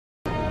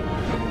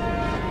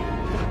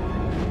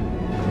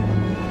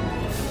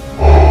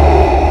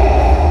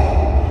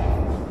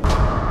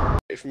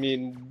if me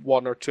and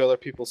one or two other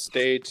people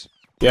stayed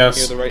Yes.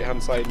 near the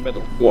right-hand side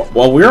middle.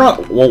 Well,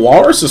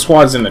 Walrus'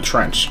 squad's in the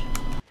trench.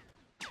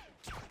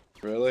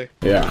 Really?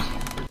 Yeah.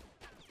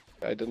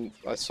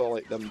 I saw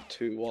like them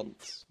two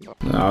once. No,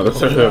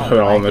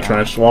 they're all in the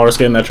trench. Walrus,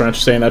 get in that trench.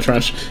 Stay in that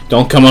trench.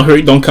 Don't come on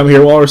here. Don't come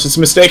here, Walrus. It's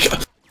a mistake.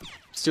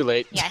 It's too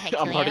late. Yeah,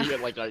 I'm already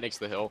like right next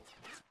to the hill.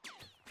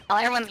 Oh,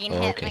 everyone's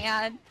getting hit. Oh my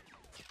god.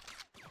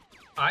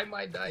 I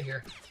might die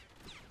here.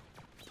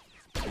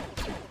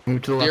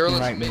 Move to the left and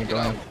right when make you're it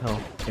going out. up the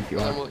hill, if you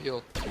And then are. we'll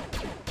heal.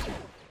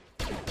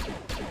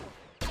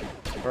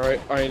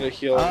 Alright, I need a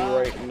heal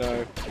right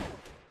now.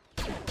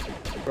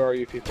 Where are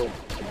you people?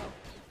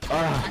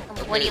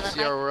 What do you Okay, look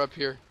Sierra, like? we're up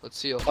here.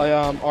 Let's heal. I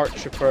am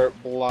Archipper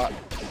Black.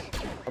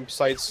 I'm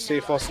beside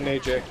Safos and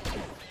AJ.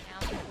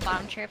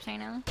 Bottom chirps right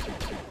now.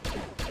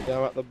 Yeah,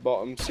 I'm at the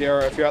bottom.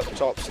 Sierra, if you're at the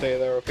top, stay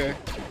there, okay?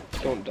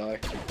 Don't die.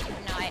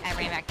 No, I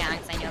ran back down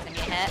because I knew I was gonna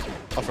get hit.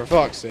 Oh, for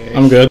fuck's sake.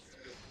 I'm good.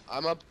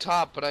 I'm up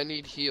top, but I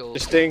need heals.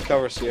 Just stay in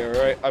cover, Sierra,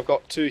 right? I've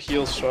got 2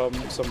 heals from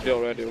somebody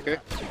already, okay?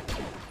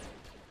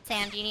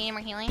 Sam, do you need any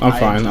more healing? I'm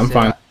fine. I'm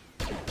fine.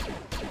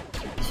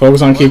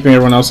 Focus on keeping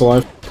everyone else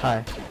alive.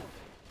 Hi.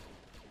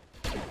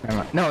 Never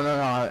mind.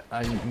 No,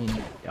 I mean,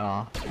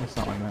 that's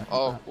not what I meant.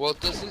 Oh, well, it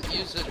doesn't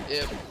use it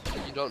if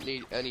you don't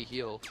need any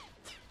heal.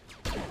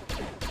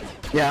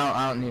 Yeah,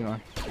 I don't need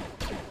one.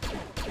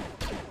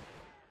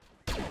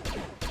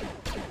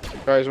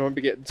 Guys, I won't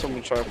be getting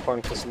someone trying to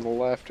flank us on the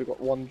left. We've got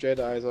 1 Jedi,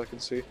 as I can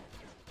see.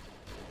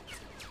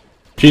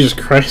 Jesus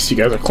Christ, you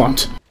guys are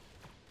clumped.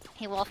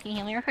 Hey, Wolf, can you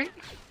heal me real quick?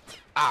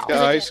 Ow!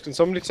 Guys, can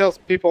somebody tell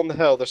people on the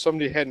hill there's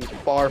somebody heading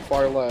far,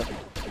 far left?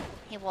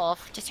 Hey,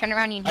 Wolf, just turn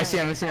around and heal me. I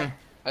see him.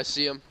 I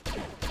see him.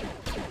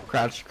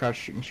 Crouch,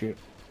 shoot and shoot.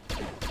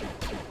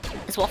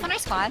 Is Wolf on our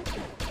squad?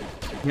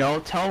 No,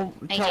 tell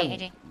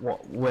AJ.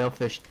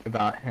 Whalefish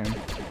about him.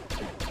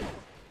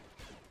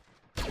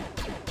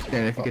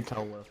 Yeah, if you could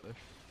tell Whalefish.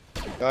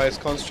 Guys,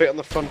 concentrate on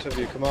the front of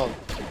you, come on.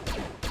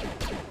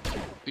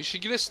 We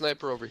should get a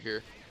sniper over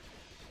here.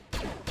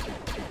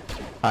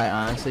 I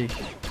honestly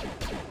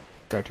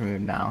start to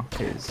move now,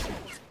 because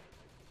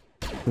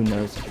who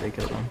knows if they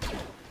kill them.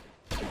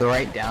 The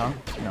right down?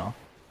 No.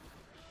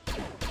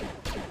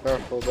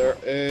 Careful, there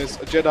is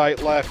a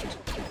Jedi left.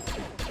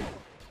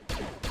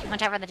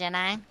 Watch out for the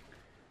Jedi.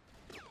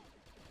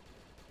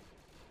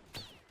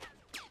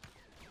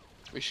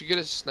 We should get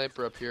a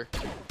sniper up here.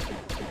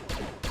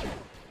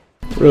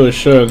 Really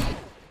should.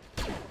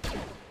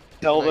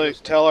 Tell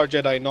our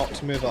Jedi not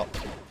to move up.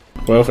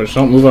 Whalefish,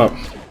 don't move up.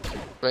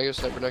 Can I get a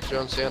sniper next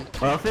round, Sand?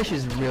 Whalefish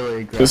is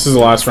really aggressive. This is the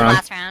last round.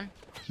 Last round.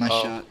 Nice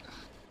Oh. shot.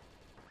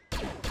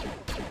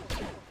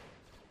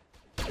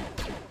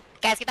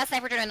 Guys, get that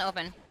sniper drone in the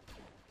open.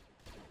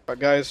 Alright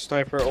guys,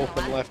 sniper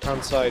open left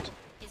hand side.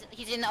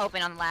 He's in the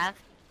open on the left.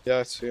 Yeah,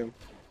 I see him.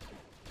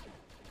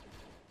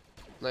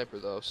 Sniper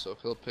though, so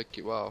he'll pick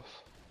you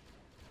off.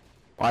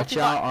 Watch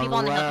out on people the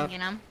on the hill, left. you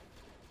know?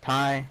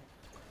 Ty,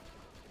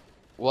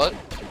 What?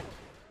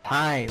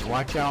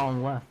 watch out on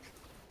the left.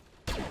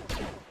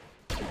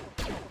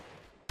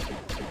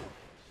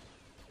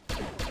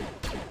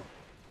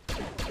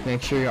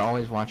 Make sure you're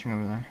always watching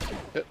over there.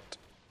 Hit.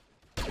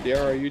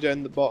 Sierra, are you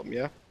down the bottom,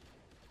 yeah?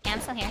 Yeah,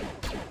 I'm still here.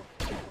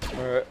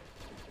 Alright.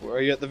 Where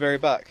are you at the very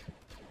back?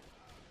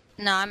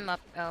 No, I'm up.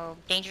 Oh,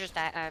 Danger just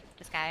died.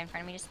 This guy in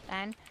front of me just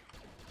died.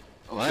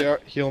 What? Sierra,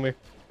 heal me.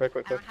 Very I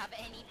quickly. don't have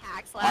any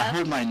packs I left.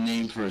 heard my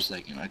name for a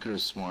second. I could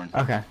have sworn.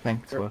 Okay,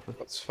 thanks, Sure, Whalefish.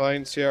 That's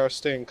fine. Sierra,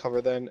 stay in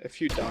cover then. If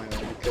you die, I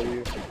will kill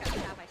you. Got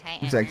shot by Titan.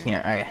 Because I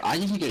can't. Alright. I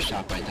didn't get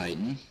shot by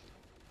Titan.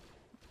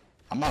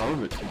 I'm not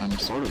over it. I'm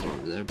sort of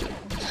over there, but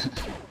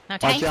No,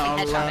 Titan's out on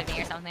the headshot left. by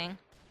me or something.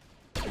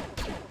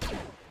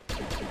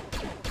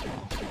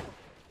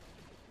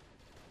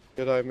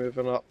 Jedi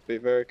moving up. Be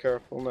very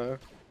careful now.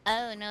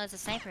 Oh no, there's a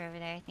sniper over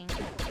there, I think.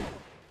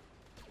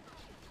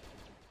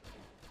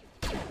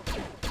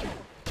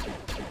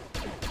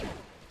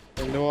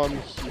 I know I'm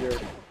here.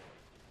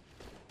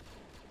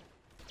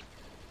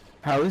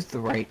 How is the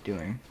right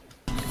doing?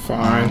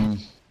 Fine.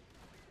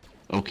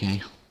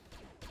 okay.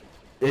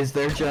 Is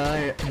there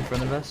Jedi in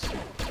front of us?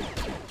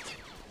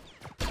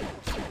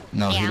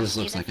 No, he Yeah, just he's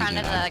looks in like a front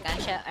of Jedi. the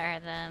gunship or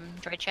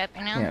the droid ship,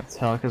 you know? Can't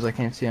tell because I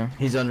can't see him.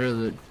 He's under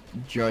the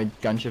droid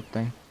gunship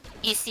thing.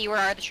 You see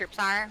where the troops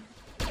are?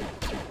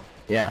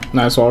 Yeah.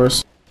 Nice,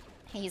 Walrus.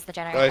 He's the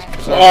Jedi. Guys,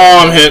 right?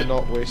 Oh, I'm hit.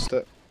 Not waste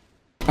it.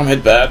 I'm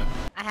hit bad.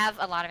 I have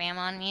a lot of ammo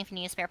on me if you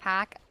need a spare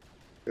pack.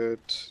 Good.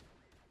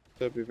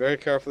 So be very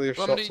careful of your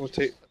Somebody shots. Will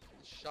take.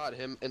 shot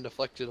him and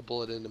deflected a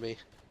bullet into me.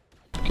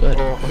 Good.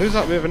 Oh, who's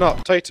that moving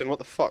up? Titan, what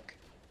the fuck?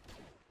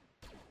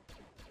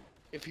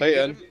 If you,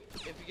 Titan.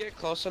 if you get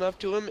close enough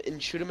to him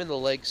and shoot him in the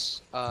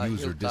legs,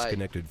 User he'll die.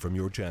 disconnected from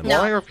your channel. No.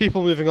 Why are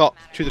people moving up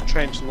to the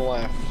trench on the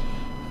left?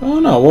 Oh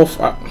no, Wolf.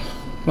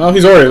 Well,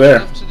 he's already there.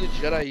 Enough to the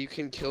Jedi, you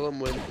can kill him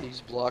when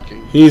he's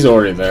blocking. He's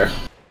already there.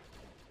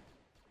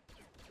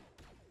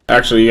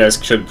 Actually, you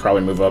guys should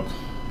probably move up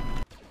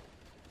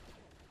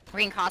We're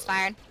getting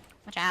crossfired.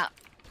 Watch out.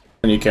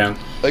 when you can.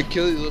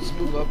 Achilles, let's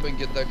move up and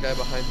get that guy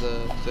behind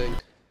the thing.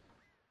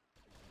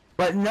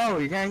 But no,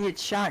 you're gonna get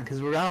shot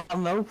because we're out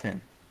in the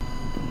open.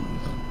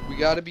 We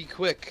gotta be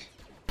quick.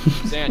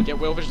 Sand, get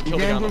Whalefish to kill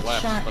the guy on the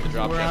left by the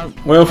drop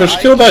ship. Whalefish,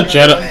 kill that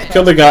jet.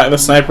 Kill the guy, the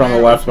sniper on the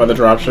left by the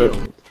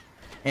dropship.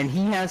 And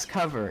he has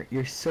cover.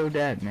 You're so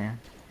dead, man.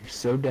 You're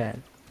so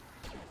dead.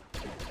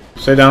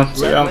 Stay down.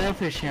 Stay Let down.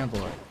 Whalefish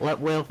handle it. Let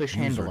Whalefish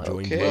handle it.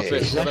 Okay. Whalefish,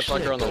 kill that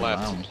Actually fucker on the a good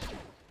left. round.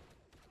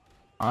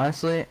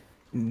 Honestly,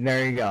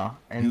 there you go.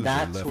 And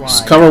that's why.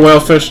 Just cover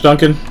Whalefish,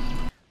 Duncan.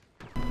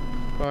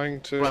 Trying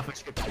to.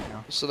 Whalefish, get back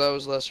now. So that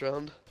was last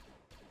round.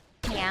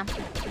 Yeah.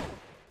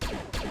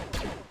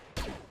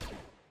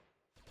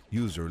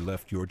 User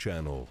left your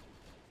channel.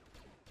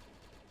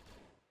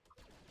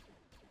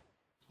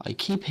 I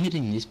keep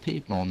hitting these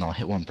people. Well, no, I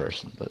hit one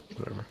person, but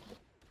whatever.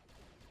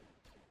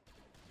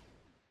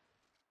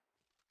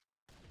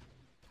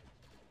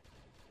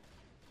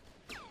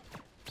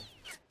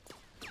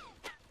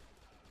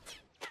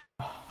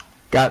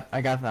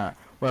 I got that.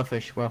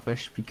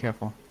 Whalefish, be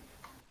careful.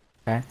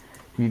 Okay?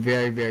 Be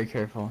very, very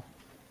careful.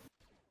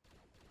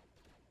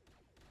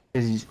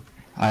 'Cause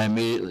I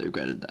immediately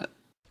regretted that.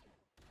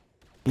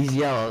 he's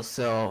yellow,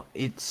 so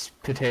it's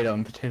potato,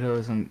 and potato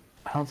isn't.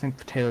 I don't think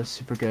potato's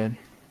super good.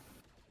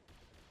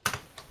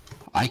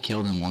 I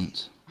killed him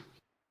once.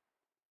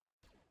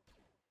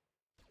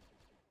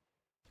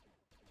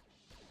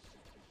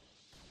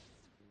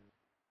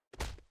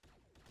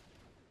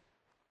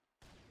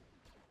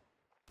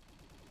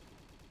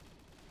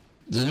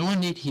 Does anyone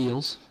need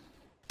heals?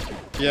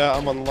 Yeah,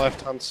 I'm on the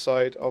left-hand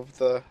side of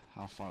the.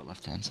 How far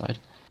left hand side?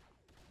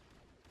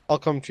 I'll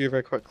come to you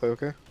very quickly,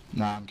 okay?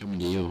 Nah, I'm coming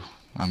to you.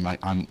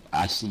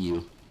 I see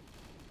you.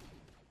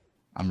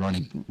 I'm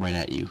running right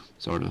at you,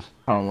 sort of.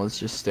 Oh, let's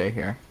just stay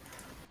here.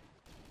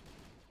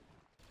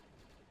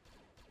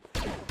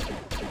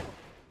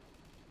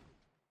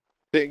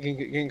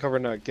 You can cover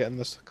now. Get in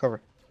this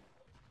cover.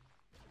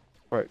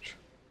 Right.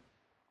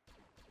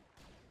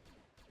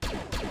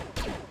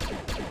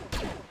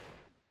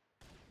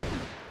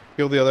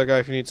 Kill the other guy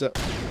if he needs it.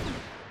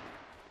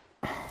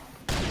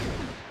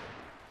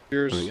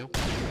 Here's. There we go.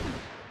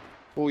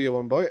 Oh, you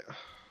one bite.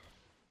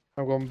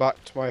 I'm going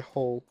back to my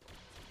hole.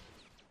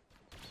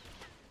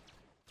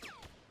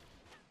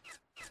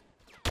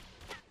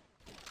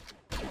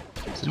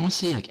 Does anyone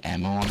see like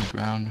ammo on the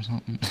ground or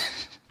something?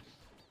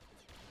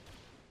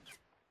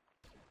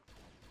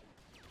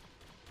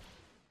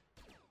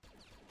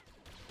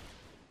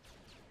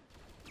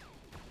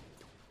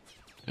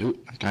 Oh,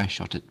 a guy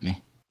shot at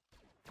me.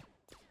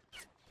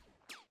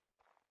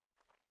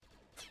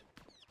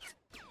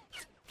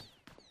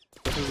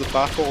 This is the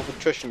battle of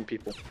attrition,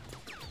 people.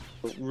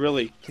 But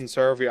really,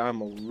 conserve your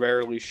ammo.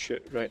 Rarely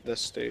shoot right at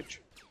this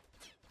stage.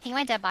 I think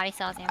my dead body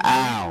still has ammo.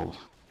 Ow!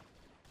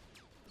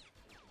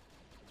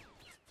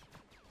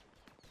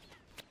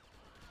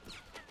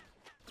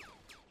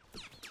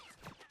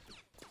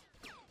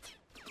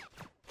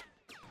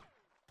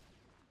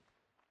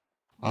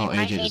 Oh, Right,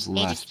 AJ just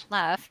left.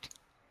 left.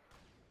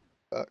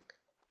 Fuck.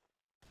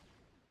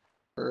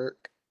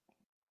 Perk.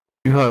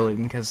 You are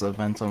leaving because the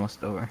event's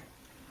almost over.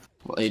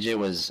 Well, AJ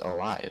was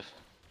alive.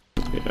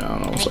 Yeah, I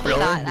don't know. I think Sorry. we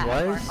got that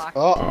What? 4 o'clock.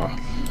 Oh,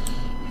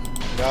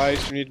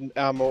 guys, you need an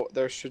ammo.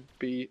 There should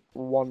be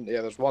one.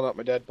 Yeah, there's one at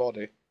my dead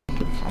body.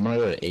 I'm gonna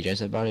go to AJ's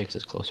dead body because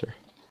it's closer.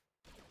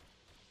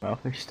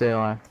 Whalefish, stay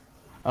alive.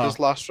 Oh. This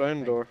last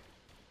round, or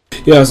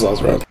Yeah, that's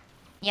last round.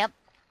 Yep.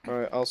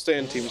 alright, I'll stay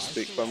in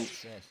TeamSpeak.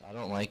 But I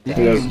don't like You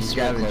that. can He's so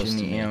scavenge close in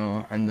to the me.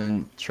 ammo and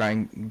then try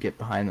and get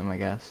behind them, I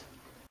guess.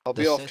 I'll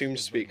be off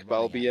TeamSpeak, but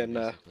I'll be in.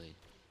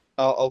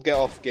 I'll get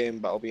off game,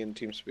 but I'll be in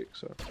TeamSpeak.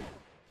 So.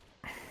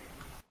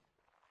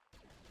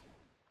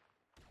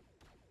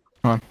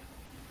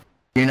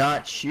 Do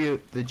not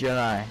shoot the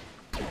Jedi.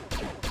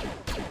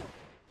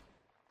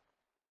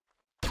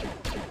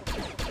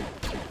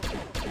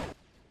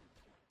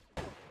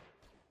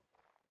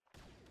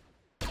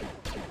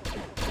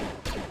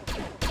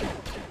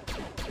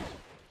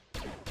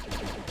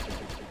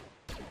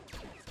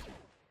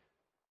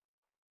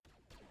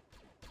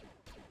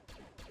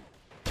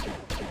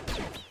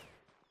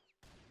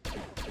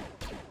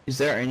 Is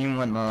there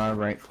anyone on our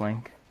right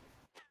flank?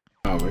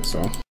 I don't think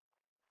so.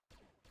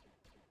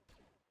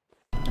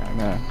 I'm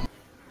gonna see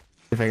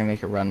if I can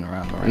make a run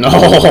around the right.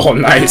 No,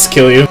 nice,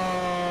 kill you.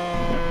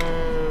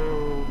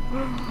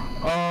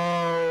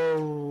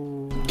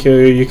 Oh. Kill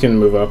you, you can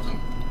move up.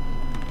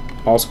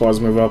 All squads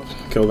move up,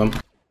 kill them.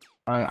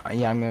 Yeah,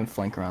 I'm gonna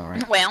flank around the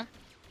right. Well,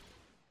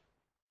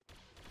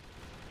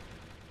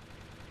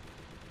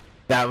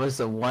 That was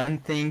the one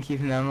thing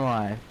keeping them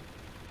alive.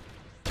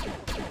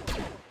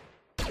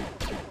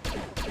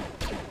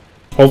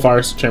 Hold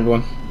fires,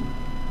 Chamberlain.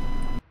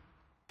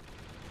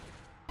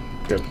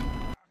 Good.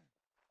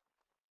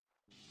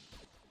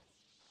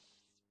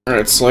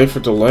 Alright, slave for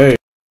delay.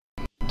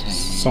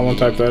 Someone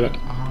type that in.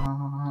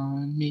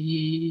 On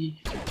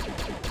me.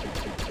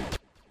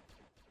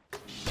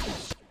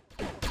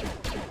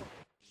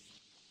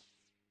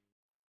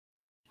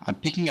 I'm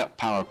picking up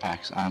power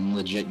packs. I'm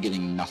legit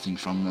getting nothing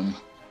from them.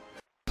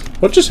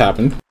 What just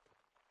happened?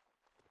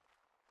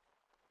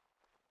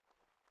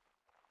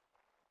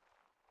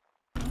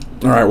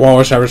 Alright,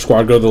 Walrus, have your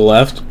squad go to the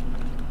left.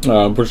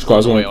 Which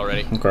squad's All the way going?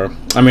 already. Okay.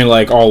 I mean,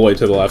 like, all the way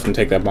to the left and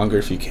take that bunker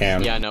if you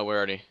can. Yeah, no, we're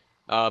already.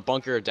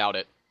 Bunker, doubt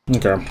it.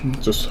 Okay.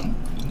 Just...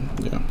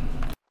 yeah.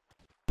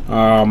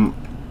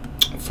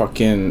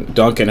 Fucking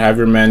Duncan, have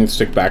your men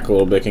stick back a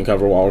little bit and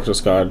cover Walrus'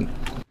 squad.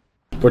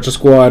 Put your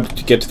squad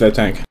to get to that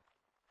tank.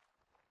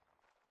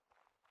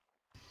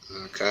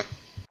 Okay.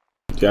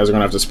 You guys are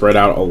gonna have to spread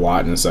out a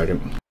lot in a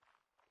second.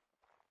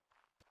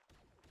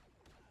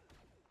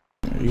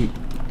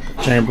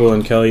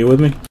 Chamberlain, Kelly, you with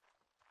me?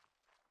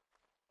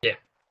 Yeah.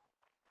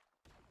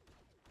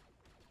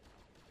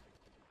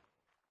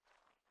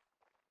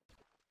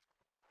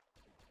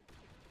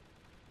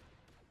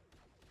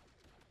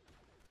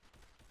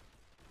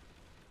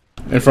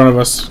 In front of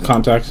us,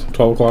 contact,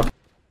 12 o'clock.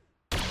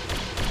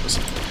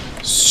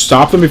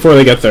 Stop them before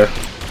they get there.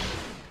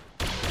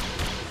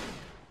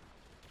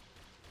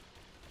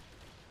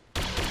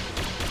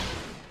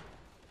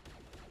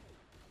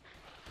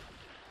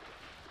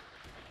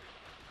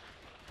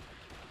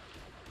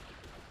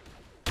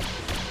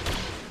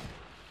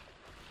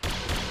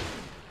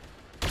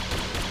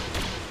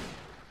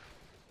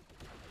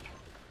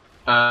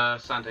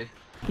 Sandy.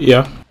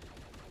 Yeah.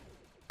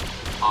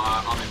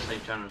 I'm in the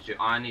same channel as you.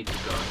 I need to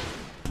go.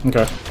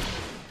 Okay.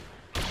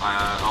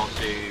 I'll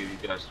see you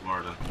guys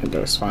tomorrow then. Okay,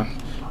 that's fine.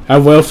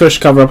 Have Whalefish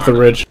cover up the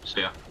ridge.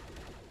 See ya.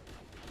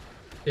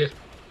 Yes.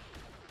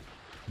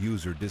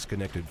 User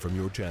disconnected from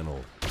your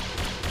channel.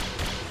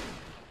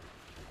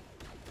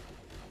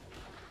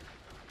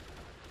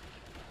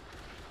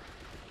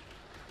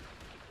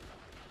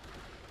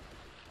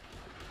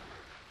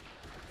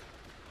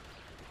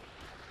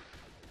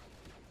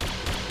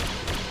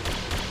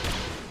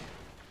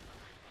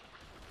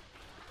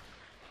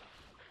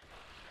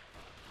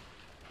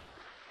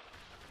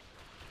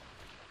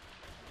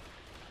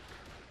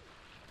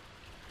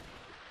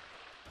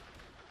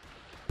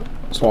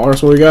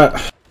 Walrus, what we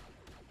got?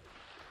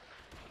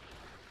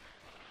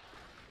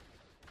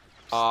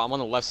 I'm on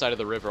the left side of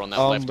the river on that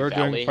left we're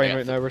valley. doing fine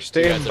right now. We're Two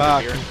staying guys over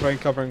back here. and trying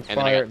covering And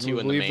then I fire. got two And in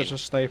the believe main. there's a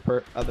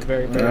sniper at the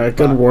very Alright,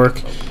 good back work.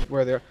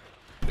 where they're.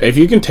 If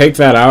you can take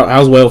that out,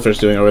 how's Whalefish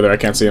doing over there? I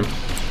can't see him.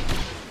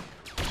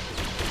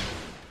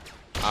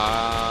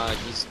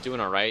 He's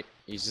doing alright.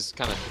 He's just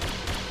kind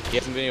of... he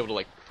hasn't been able to,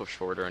 like, push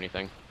forward or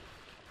anything.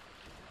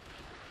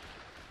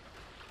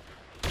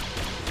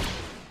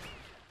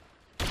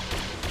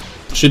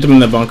 Shoot them in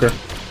the bunker.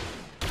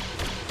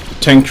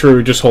 Tank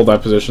crew, just hold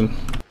that position.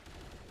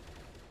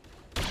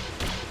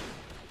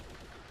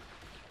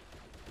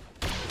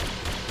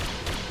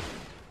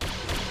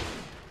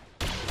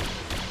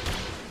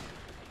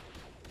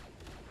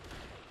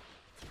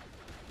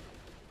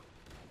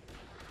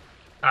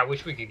 I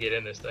wish we could get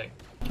in this thing.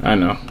 I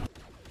know.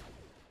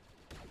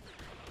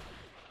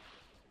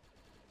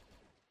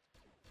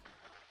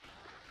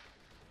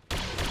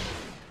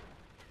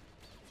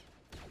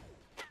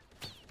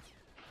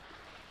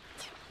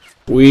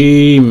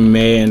 We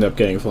may end up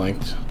getting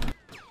flanked.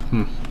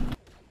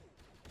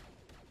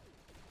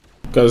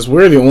 Because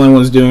we're the only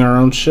ones doing our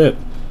own shit.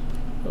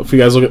 If you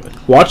guys look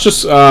at... watch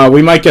this,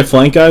 we might get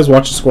flanked, guys.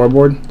 Watch the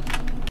scoreboard.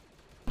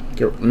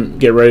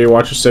 Get ready to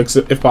watch your 6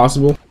 if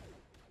possible. Do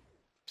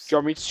you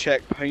want me to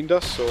check behind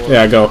us? Or...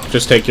 yeah, go.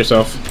 Just take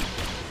yourself.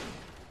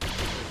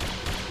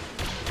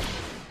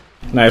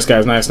 Nice,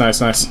 guys. Nice, nice,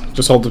 nice.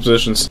 Just hold the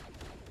positions.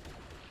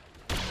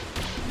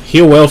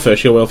 Heal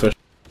Whalefish. Heal Whalefish.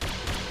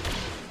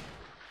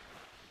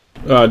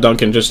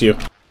 Duncan, just you.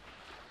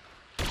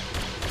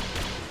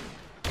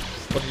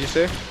 What did you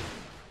say?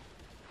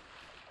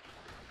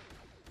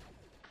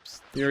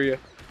 Hear you.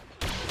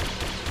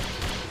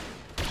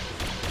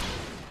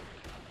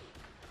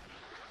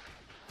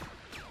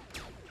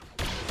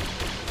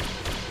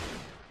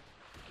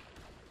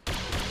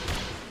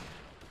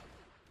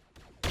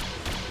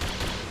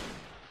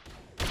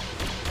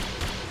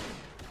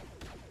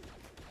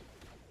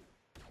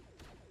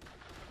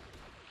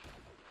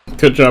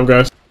 Good job,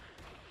 guys.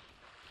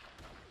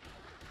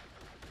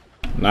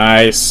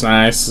 Nice,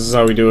 nice. This is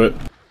how we do it.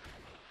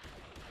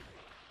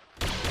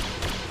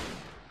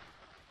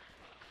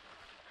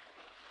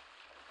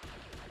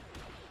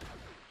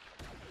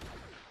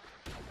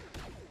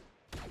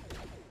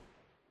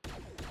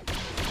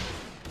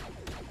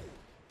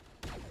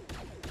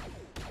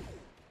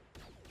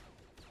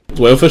 Is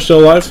Whalefish still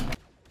alive?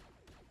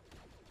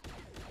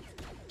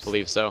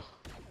 Believe so.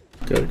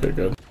 Good, good,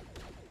 good.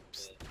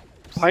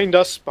 Behind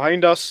us,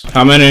 behind us.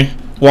 How many?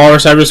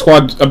 Walrus, have your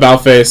squad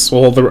about face.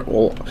 We'll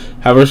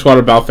have our squad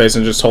about face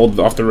and just hold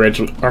off the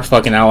ridge. Our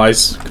fucking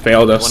allies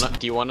failed us.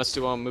 Do you want us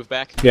to move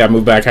back? Yeah,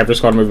 move back. Have your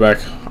squad move back.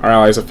 Our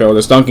allies have failed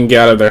us. Duncan, get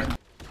out of there.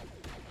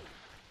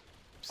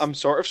 I'm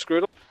sort of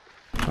screwed up.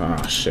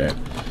 Oh shit.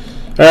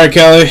 Alright,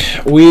 Kelly.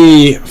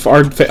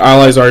 Our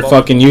allies are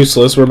fucking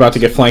useless. We're about to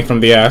get flanked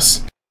from the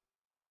ass.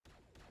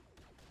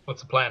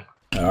 What's the plan?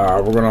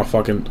 We're gonna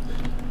fucking...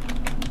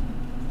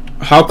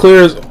 How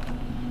clear is...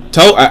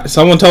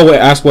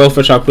 ask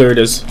Whalefish how clear it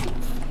is.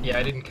 Yeah,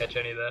 I didn't catch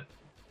any of that.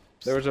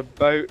 There was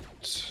about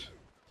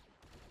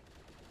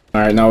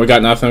Alright, no, we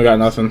got nothing, we got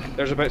nothing.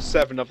 There's about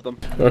 7 of them.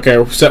 Okay,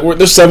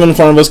 there's 7 in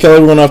front of us, Kelly,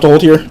 we're gonna have to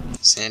hold here.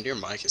 Sand, your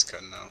mic is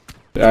cutting out.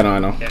 Yeah, I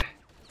know. Yeah.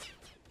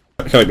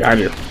 Kelly, behind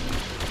you.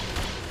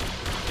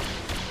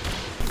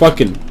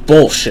 Fucking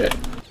bullshit.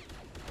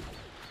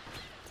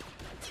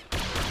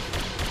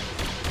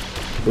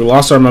 We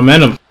lost our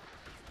momentum.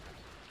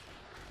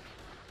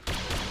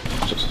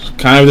 Just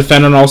kind of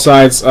defend on all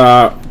sides.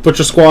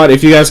 Butcher squad,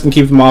 if you guys can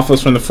keep them off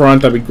us from the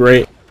front, that'd be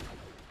great.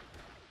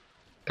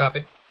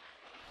 Copy.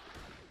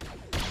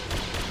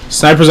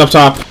 Snipers up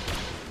top.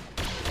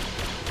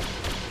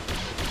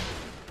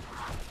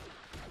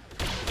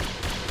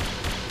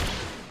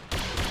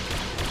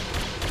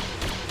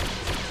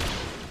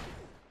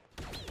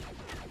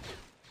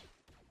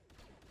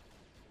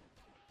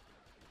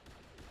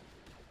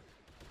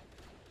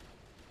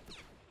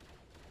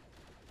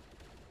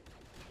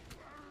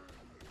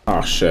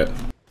 Oh shit.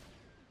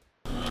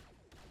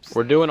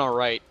 We're doing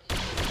alright.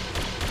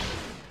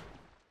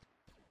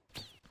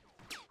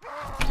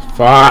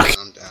 Fuck.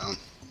 I'm down.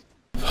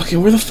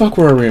 Fucking where the fuck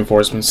were our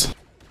reinforcements?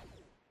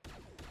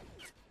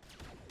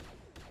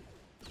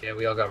 Yeah,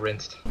 we all got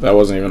rinsed. That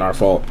wasn't even our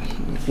fault.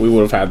 We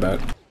would have had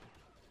that.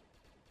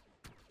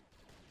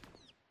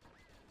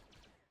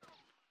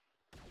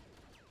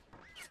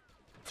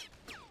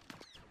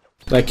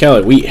 Like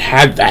Kelly, we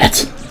had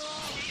that.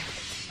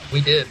 We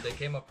did. They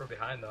came up from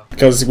behind though.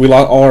 Because we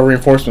lost all our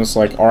reinforcements,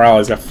 like our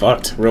allies got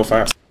fucked real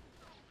fast.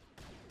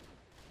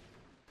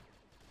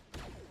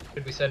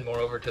 Should we send more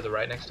over to the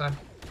right next time?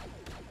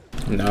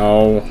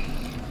 No.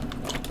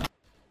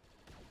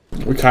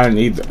 We kind of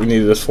need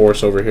this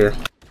force over here.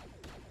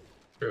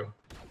 True.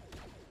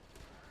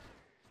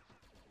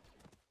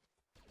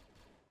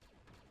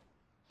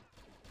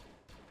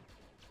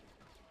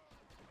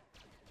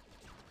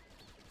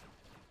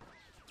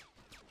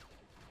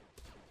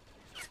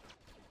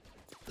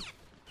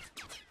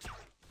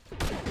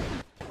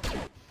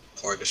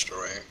 Or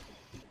destroyer.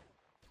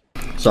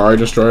 Sorry,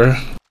 destroyer.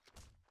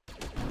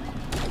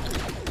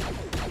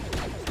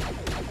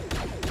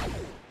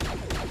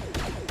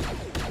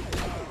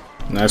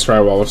 Nice try,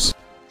 Wallace.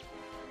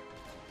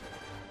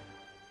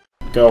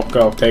 Go,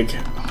 take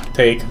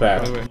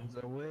that.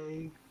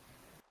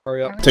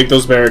 Hurry up. Take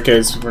those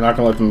barricades. We're not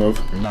gonna let them move.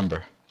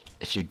 Remember,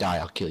 if you die,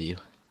 I'll kill you.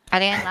 Are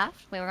they on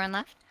left? We were on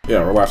left?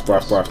 Yeah, we're left.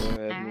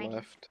 Alright.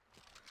 Left.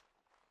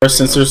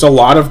 Since there's a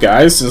lot of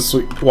guys, since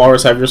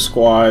Walrus have your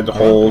squad,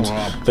 hold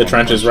the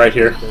trenches right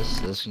here.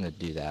 This gonna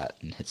do that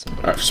and hit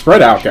somebody. Alright,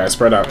 spread out, guys.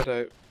 Spread out.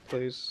 Spread out,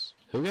 please.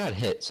 Who got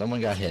hit?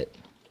 Someone got hit.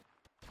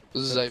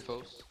 This is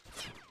Zyphos.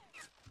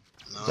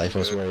 No,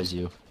 Zyphos, good. where is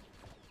you?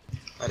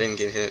 I didn't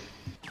get hit.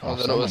 Oh, then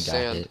it someone was got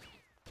sand. hit.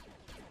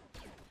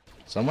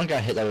 Someone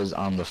got hit that was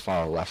on the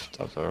far left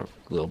of a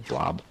little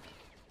blob.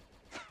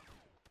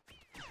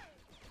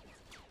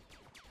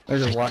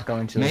 There's a lot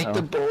going to the Make hill.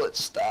 the bullet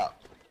stop.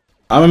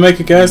 I'm gonna make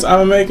it, guys. I'm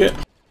gonna make it.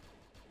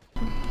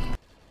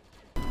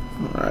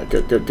 Alright,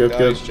 good.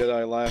 Guys,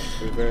 Jedi left.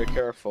 Be very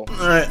careful.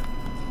 Alright.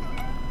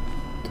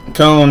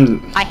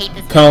 Colin, I hate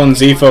this. Colin,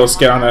 Zephos,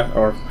 get on it,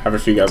 or have a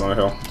few guys on the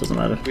hill. Doesn't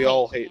matter. We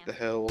all hate the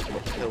hill,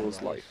 but the hill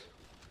is life.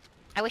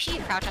 I wish you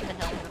could crouch up the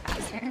hill a little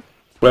faster.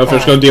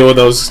 Whalefish, go deal with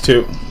those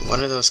two. What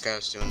are those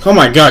guys doing? Oh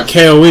my god,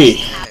 KOE.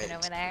 Happen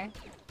over there.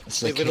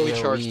 They literally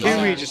charged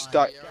Did we just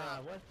die?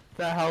 What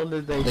the hell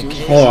did they do?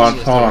 Hold on.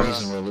 The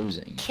reason we're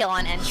losing. Kill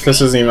on entry.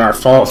 This isn't even our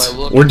fault. Oh, I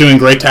look- We're doing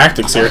great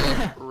tactics here.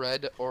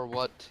 Red or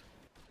what?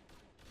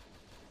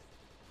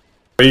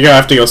 But you gotta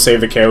have to go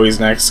save the KOEs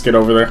next. Get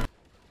over there.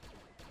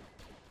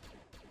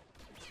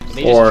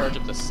 They just Or- charge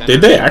up the center.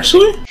 Did they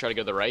actually? Try to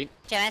go to the right.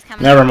 Jedi's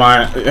coming. Never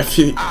mind. If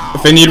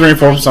they need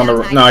reinforcements on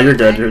the no, you're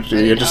good.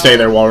 You just stay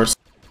there, Walrus.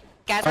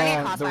 Guys, we're getting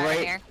the crossfire right-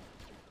 here.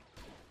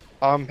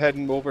 I'm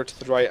heading over to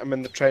the right. I'm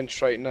in the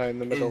trench right now in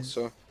the middle, Is-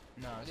 so.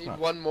 No, I it's need not.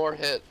 one more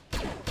hit.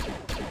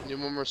 Need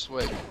one more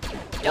swig.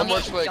 Don't One more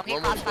get, swig. don't get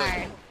One more swig.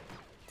 crossfired.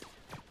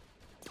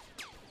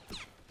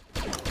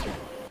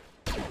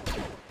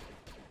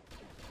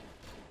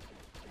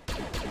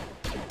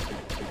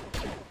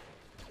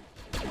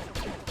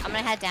 I'm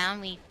gonna head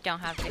down. We don't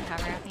have good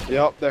cover up here.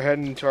 Yep, they're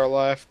heading to our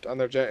left, and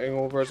they're jetting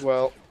over as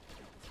well.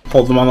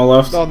 Hold them on the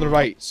left. No, on the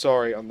right.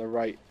 Sorry, on the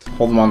right.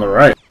 Hold them on the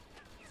right.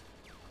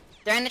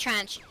 They're in the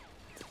trench.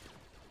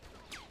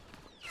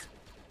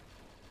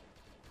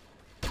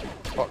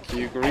 Fuck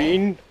you,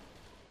 green.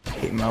 I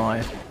hate my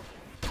life.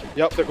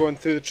 Yep, they're going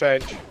through the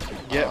trench.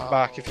 Get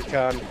back if you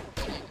can.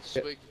 I need a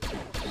swig of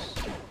juice.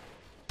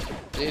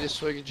 Need a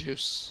swig of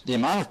juice. The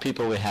amount of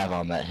people we have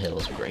on that hill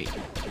is great.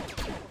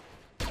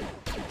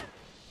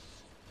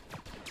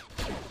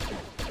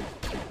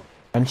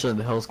 Eventually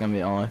the hill's gonna be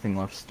the only thing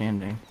left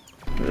standing.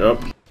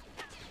 Yep.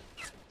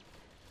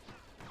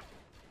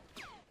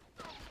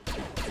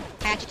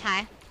 I got you,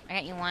 Ty. I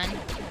got you one.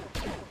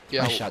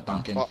 Yeah, I shot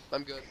Duncan.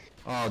 I'm good.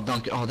 Oh,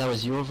 Duncan. Oh, that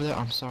was you over there?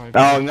 I'm sorry.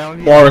 Oh no!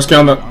 Walrus, get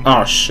on the.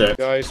 Oh shit.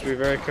 Guys, be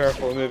very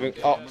careful moving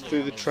up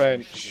through the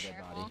trench.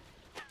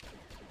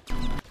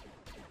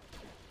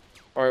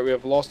 Alright, we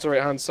have lost the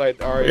right hand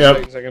side. Our Yep.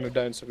 sides are going to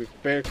down, so be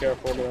very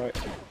careful on the right.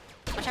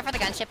 Watch out for the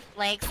gunship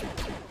legs.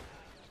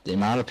 The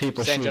amount of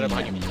people Stand shooting Jedi at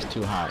behind me is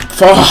too high.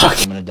 Fuck!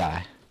 I'm gonna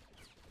die.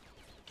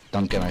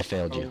 Duncan, I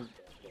failed you.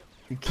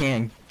 You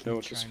can't. No,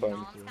 it's just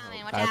fine.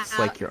 That's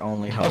like your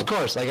only hope. Of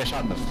course, I got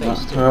shot in the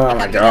face too. Oh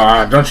my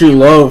god, don't you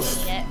love...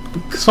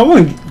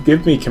 Someone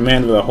give me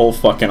command of the whole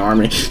fucking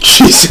army.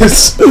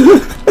 Jesus!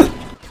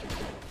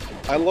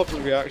 I love the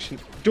reaction.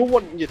 Don't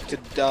want you to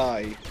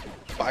die,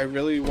 but I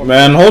really want.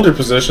 Man, hold your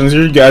positions.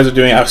 You guys are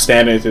doing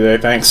outstanding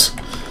today, thanks.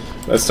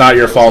 That's not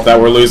your fault that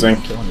we're losing.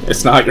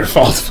 It's not your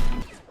fault.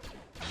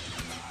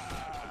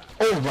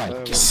 Oh my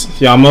god.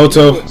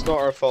 Yamamoto. It's not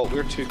our fault.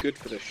 We're too good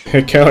for this shit.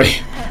 Hey, Kelly.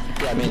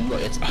 Yeah, I mean,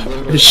 look, it's You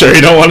literally... sure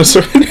you don't want to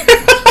surrender?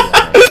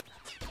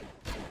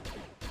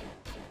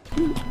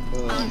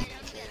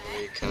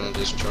 We kind of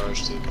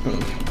discharged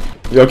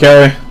it. You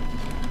okay?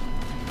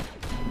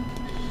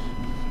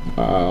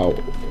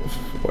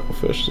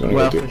 Whalefish is gonna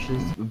go do. Whalefish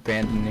is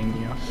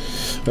abandoning you.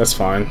 That's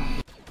fine.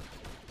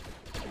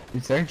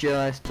 Is there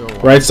Jedi still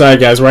alive? Right side,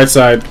 guys, right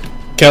side.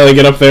 Kelly,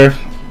 get up there.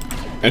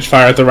 And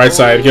fire at the right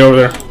side. Get over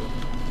there.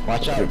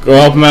 Watch out. Go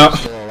help him out.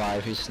 Still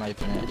alive, he's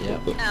sniping it,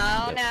 yep.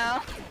 No,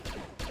 no.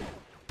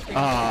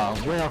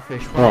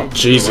 Whalefish. Oh,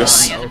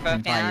 Jesus.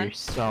 Open by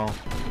yourself.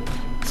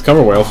 Let's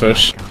cover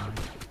Whalefish.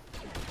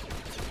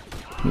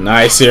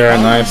 Nice, Sierra,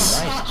 nice.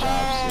 Nice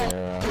job,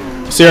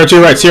 Sierra. Sierra to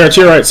your right, Sierra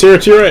to your right, Sierra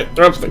to your right.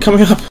 They're up, they're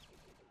coming up.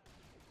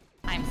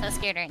 I'm so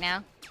scared right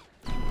now.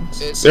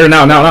 Sierra,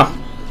 now.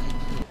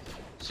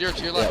 Sierra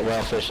to your Yeah,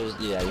 left. Whalefish is...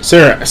 Yeah, he's...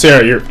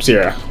 Sierra, you're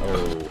Sierra.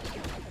 Oh.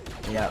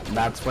 Yeah,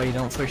 that's why you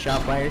don't push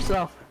out by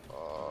yourself.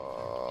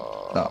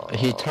 No,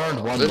 he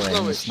turned one There's way no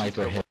and the way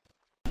sniper hit.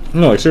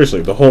 No, like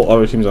seriously, the whole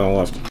other team's on the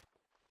left. I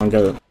don't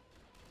get it.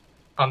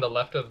 On the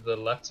left of the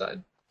left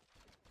side.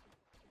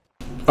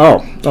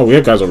 Oh, we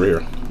have guys over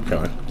here.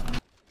 Okay.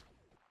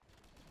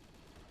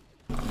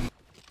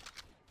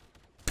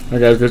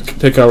 Alright guys, good.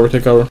 Take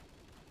cover.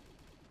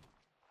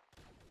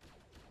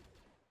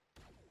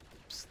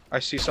 I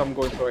see some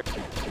going right.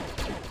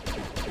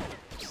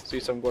 See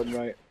some going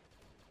right.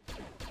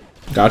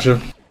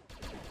 Gotcha.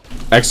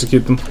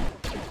 Execute them.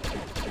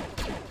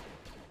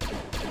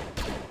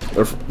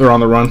 They're on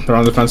the run. They're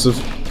on the defensive.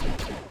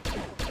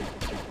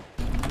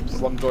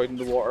 One going in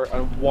the water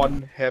and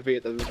one heavy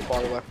at the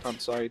far left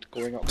hand side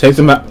going up. Take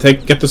them out.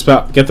 Get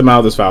them out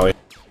of this valley.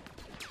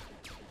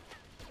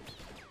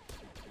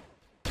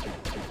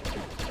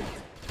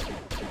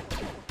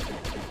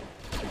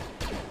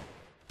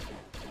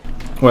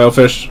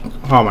 Whalefish.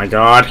 Oh my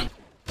god.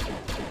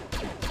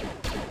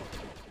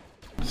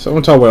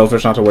 Someone tell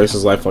Whalefish not to waste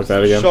his life like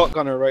that again.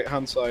 Shotgunner right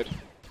hand side.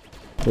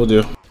 Will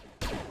do.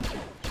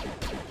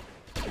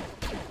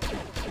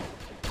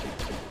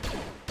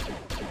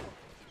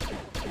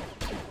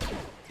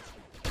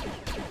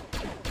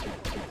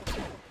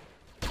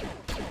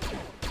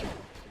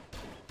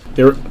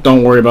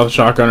 Don't worry about the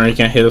shotgunner, he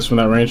can't hit us from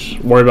that range.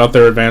 Worry about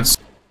their advance.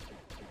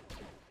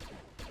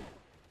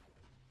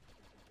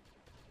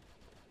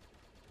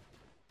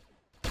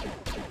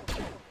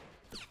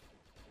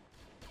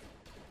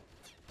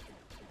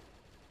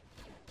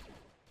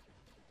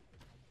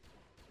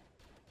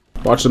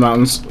 Watch the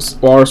mountains.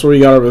 Walrus, what do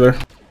you got over there?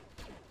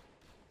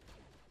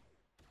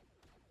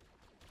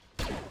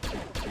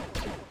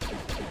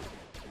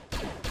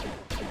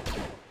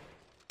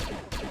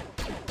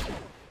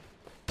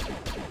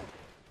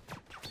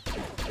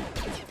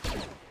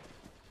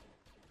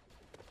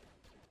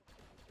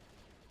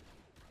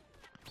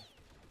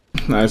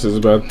 Nice,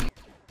 Isabel.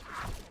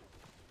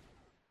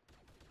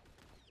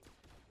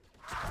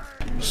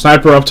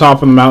 Sniper up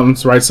top on the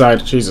mountains, right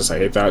side. Jesus, I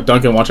hate that.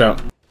 Duncan, watch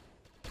out.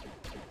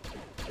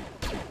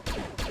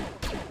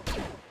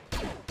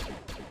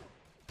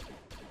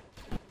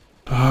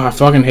 I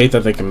fucking hate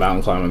that they can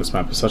mountain climb on this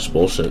map. It's such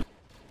bullshit.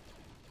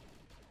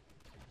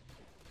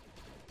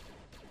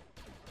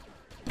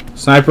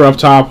 Sniper up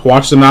top.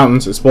 Watch the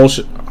mountains. It's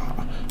bullshit.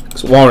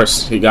 It's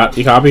Walrus. You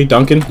copy?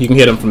 Duncan? You can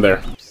hit him from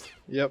there.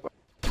 Yep.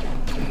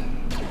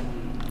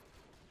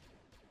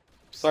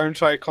 So I'm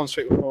trying to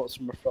concentrate with what's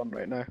in my front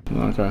right now.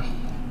 Okay.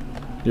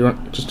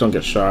 Just don't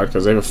get shot,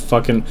 because they have a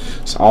fucking...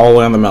 It's all the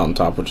way on the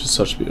mountaintop, which is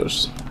such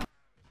BS.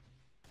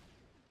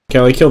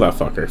 Kelly, kill that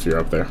fucker if you're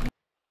up there.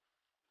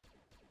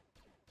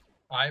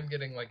 I'm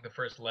getting like the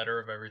first letter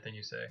of everything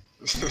you say.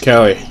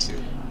 Kelly.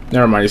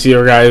 Never mind. You see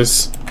your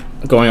guys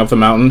going up the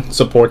mountain?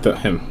 Support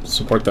him.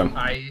 Support them.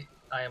 I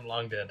am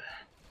long dead.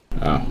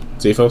 Oh.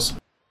 Zephos?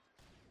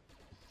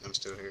 I'm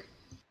still here.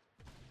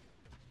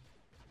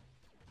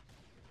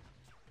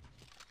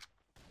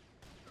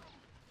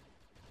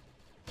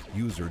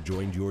 User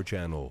joined your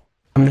channel.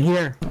 I'm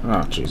here.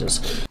 Oh,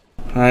 Jesus.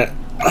 Alright.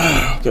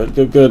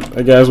 Good.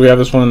 Hey, guys, we have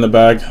this one in the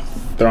bag.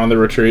 They're on the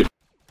retreat.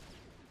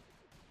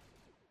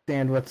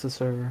 And what's the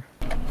server?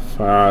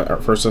 Our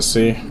first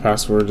SC.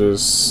 Password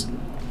is...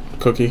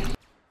 Cookie.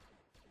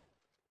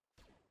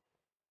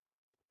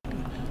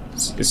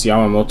 It's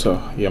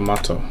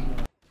Yamato.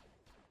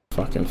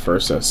 Fucking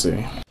first SC.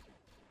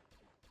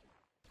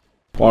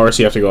 Walrus,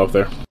 you have to go up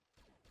there.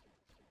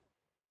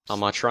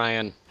 I'm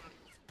trying.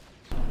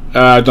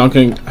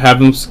 Duncan,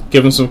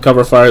 give him some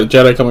cover fire.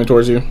 Jedi coming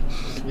towards you.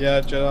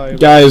 Yeah, Jedi.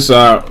 Guys,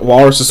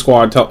 Walrus'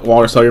 squad,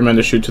 Walrus, tell your men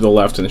to shoot to the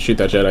left and shoot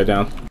that Jedi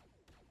down.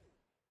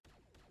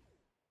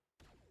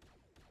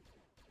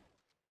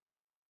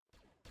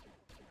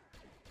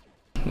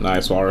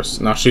 Nice,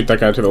 Walrus. Now shoot that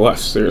guy to the left,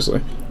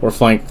 seriously. Or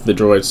flank the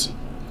droids.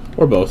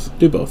 Or both.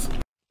 Do both.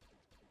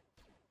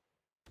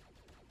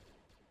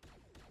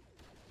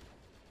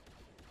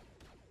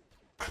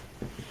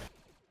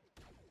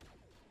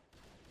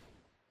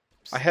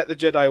 I hit the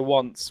Jedi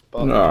once,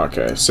 but Oh,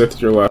 okay. Sith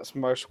to your left. that's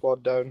my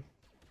squad down.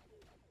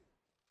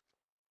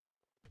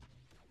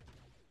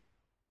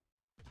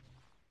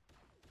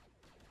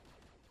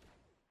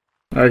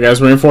 Alright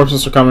guys,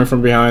 reinforcements are coming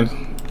from behind.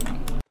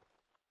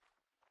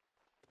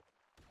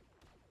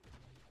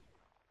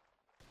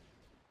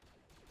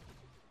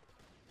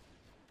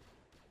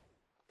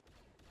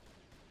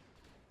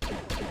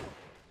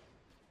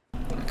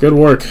 Good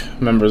work,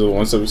 members of the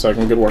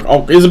 172nd. Good work.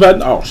 Oh,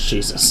 Isabel! Oh,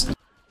 Jesus.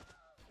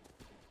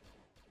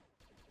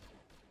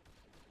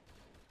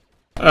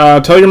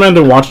 Tell your men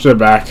to watch their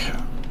back.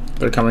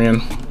 They're coming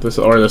in.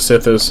 Or the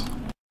Sith is.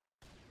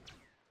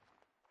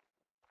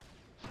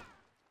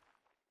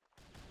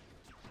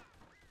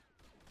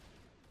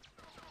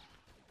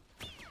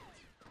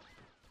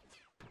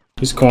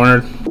 He's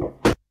cornered.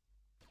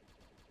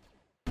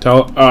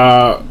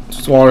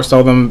 Swallowers,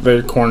 tell them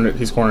they're cornered.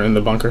 He's cornered in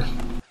the bunker.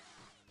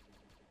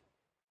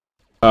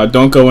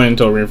 Don't go in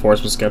until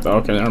reinforcements get there.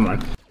 Okay, never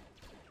mind.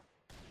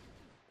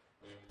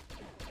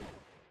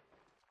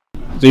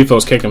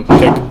 Zephos, kick him.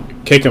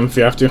 Kick him if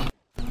you have to.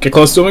 Get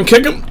close to him and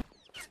kick him!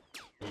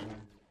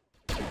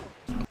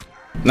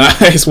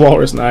 Nice,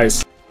 Walrus,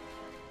 nice.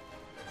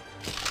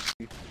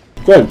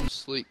 Good.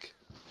 Sleek.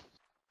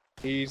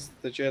 He's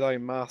the Jedi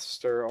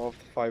Master of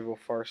the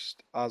 501st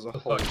as a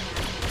whole.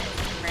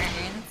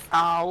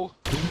 Ow.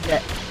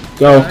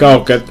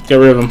 Go, get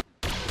rid of him.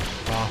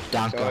 Oh,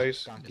 down,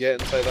 Guys,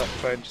 get inside that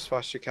trench as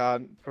fast as you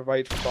can.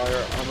 Provide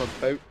fire. I'm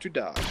about to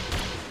die.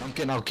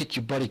 Duncan, I'll get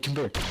you, buddy. Come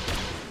here.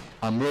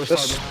 I'm really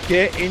Just far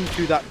get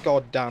into that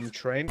goddamn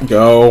trench.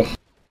 Go.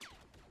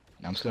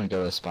 I'm just gonna go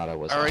to the spot I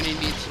was. I already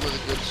need some of the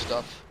good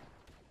stuff.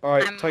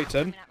 Alright,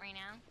 Titan.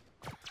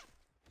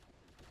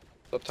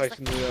 Stop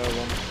Titan the other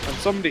one. And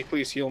somebody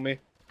please heal me.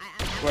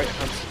 Right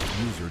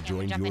hand. User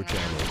joined your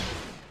channel.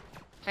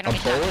 A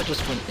bullet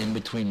just went in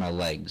between my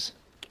legs.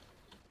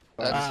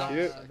 Thank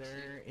you.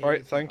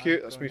 Alright, thank you.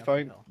 That's me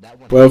fine.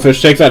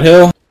 Whalefish, take that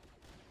hill.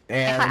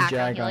 And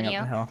Jedi going up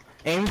the hill.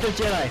 Aim for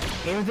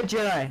Jedi! Aim for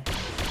Jedi!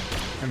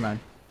 Never mind.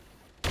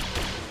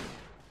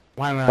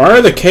 Why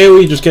are the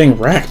KOE just getting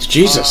wrecked?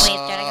 Jesus.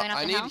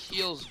 I need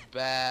heals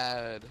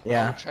bad.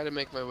 Yeah. I'm trying to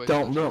make my way.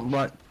 Don't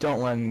let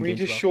him. We need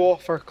to show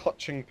off our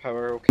clutching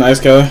power, okay? Nice,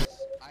 Kelly.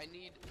 I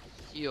need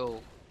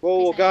heal.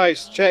 Whoa,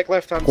 guys, check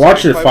left hand side.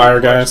 Watch your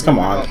fire, guys. Come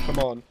on. Come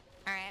on.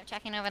 Alright, I'm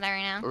checking over there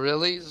right now.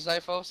 Really,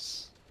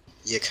 Zyphos?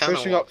 You kind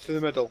Pushing up to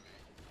the middle.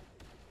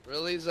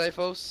 Really,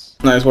 Zyphos?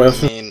 Nice, I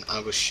Whalefish. mean, I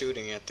was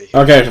shooting at the.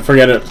 Okay,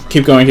 forget it.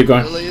 Keep going, keep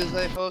going. Really,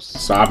 Zyphos?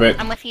 Stop it.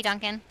 I'm with you,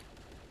 Duncan.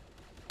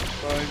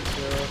 Fine,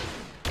 Sarah.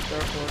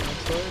 Careful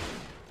outside.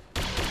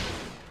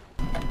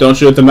 Don't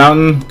shoot at the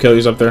mountain.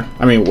 Kelly's up there.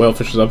 I mean,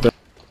 Whalefish is up there.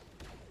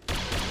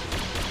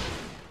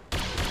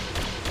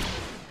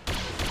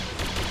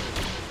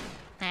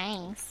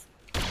 Nice.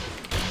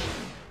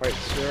 Right,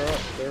 Sarah,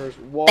 there's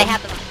one. They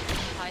have the bunker. They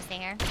should probably stay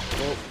here.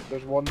 Oh,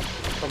 there's one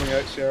coming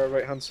out, Sarah,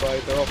 right hand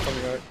side. They're all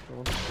coming out. Come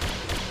on.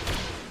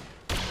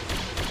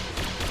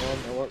 Come on,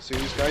 I want to see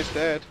these guys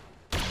dead.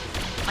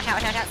 Watch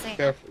out, see.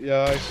 Careful.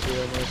 Yeah, I see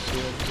him,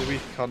 He's a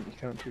weak cunt, you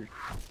can't do.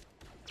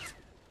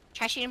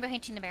 Try shooting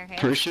behind the barricade.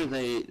 Pretty sure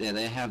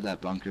they have that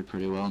bunker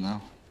pretty well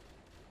now.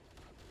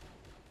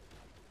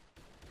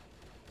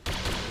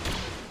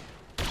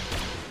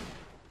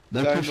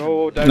 They're Down, pushing.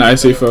 oh, down.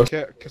 Nice, Efo.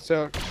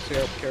 Sarah,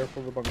 careful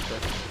of the bunker.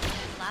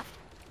 Left.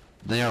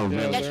 They are Yeah,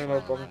 really they're in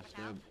our bunker.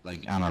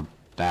 like on our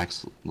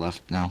backs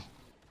left now.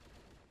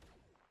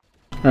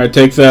 Alright,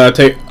 take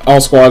all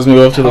squads,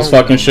 move up to those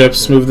fucking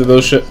ships, move to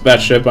that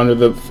ship under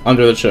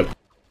the ship.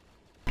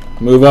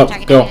 Move up,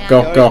 go.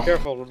 Guys,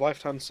 careful,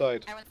 left hand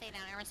side. Everyone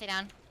stay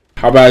down.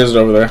 How bad is it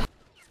over there?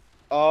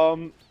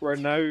 We're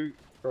now.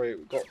 Right,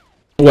 we've got.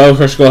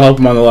 Whalefish, go help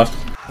him on the left.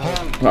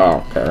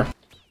 Oh, okay.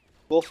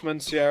 Wolfman,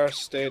 Sierra,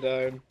 stay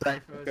down.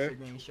 Okay. Okay.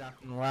 Getting shot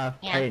from the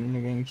left. Yeah. Titan,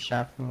 you're getting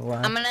shot from the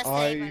left. I'm gonna stay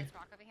by this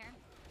rock over here.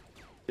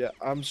 Yeah,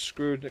 I'm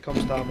screwed when it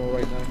comes to ammo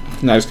right now.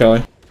 Nice,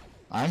 Kelly.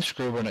 I'm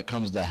screwed when it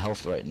comes to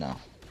health right now.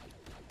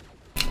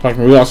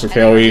 Fucking, we lost a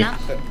KOE.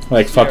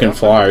 Like fucking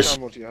flies.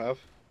 How much ammo do you have?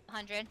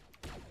 100.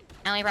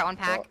 I only brought one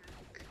pack.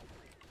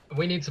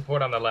 We need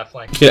support on the left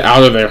flank. Get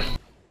out of there.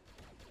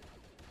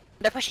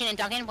 They're pushing in,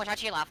 Duncan. Watch out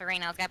to your left right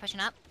now. This guy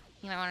pushing up.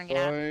 You might want to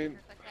get out. Fine.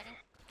 For a quick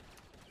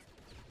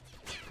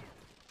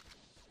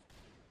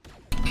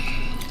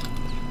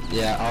second.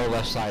 Yeah, our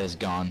left side is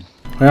gone.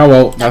 Yeah,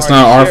 well, that's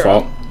not our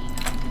fault.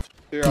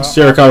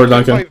 Sierra, cover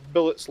Duncan. 5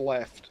 bullets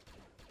left.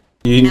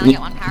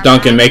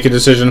 Duncan, make a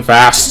decision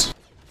fast.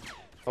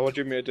 What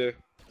do you want me to do?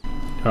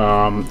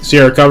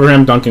 Sierra, cover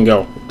him. Duncan,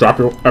 go.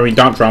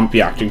 Don't jump.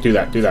 Yeah, do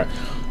that.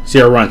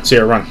 Sierra, run.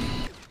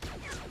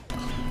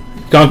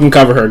 Duncan,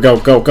 cover her. Go,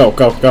 go, go,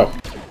 go, go.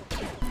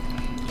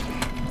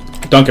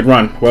 Duncan,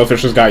 run.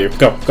 Whalefish has got you.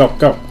 Go, go,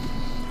 go.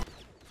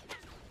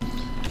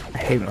 I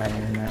hate my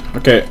internet.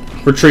 Okay,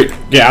 retreat.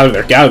 Get out of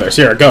there. Get out of there.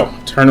 Sierra, go.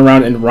 Turn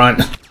around and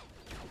run.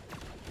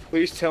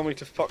 Please tell me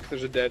to fuck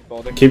there's a dead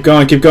body. Keep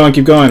going, keep going,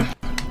 keep going.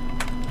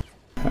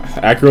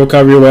 Acura will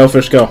cover your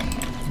Whalefish. Go.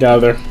 Get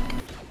out of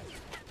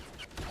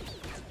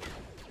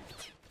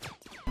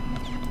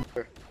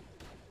there.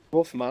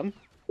 Wolfman.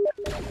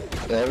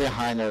 They're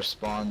behind our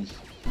spawn.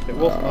 Hey,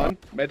 Wolfman,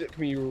 medic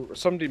me.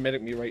 Somebody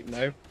medic me right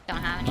now. Don't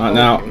have any. Not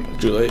now.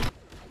 Too late.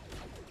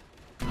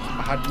 I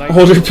had 9.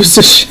 Hold your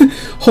position.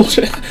 Hold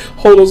it.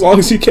 Hold as long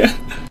as you can.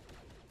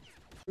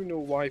 You know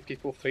why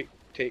people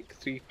take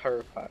 3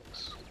 power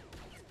packs?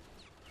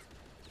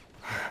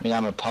 I mean,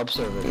 I'm a pub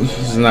server.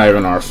 This is not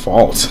even our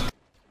fault.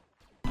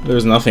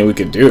 There's nothing we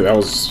could do. That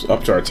was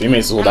up to our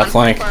teammates to hold that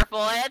flank. 4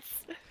 bullets.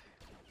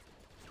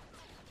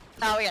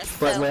 Oh, we got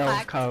But so whale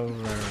packed.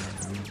 cover.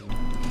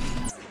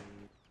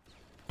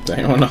 Does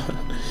anyone know?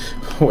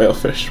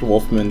 Whalefish,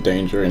 Wolfman,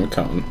 Danger, and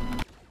Cone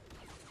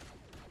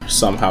are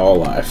somehow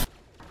alive.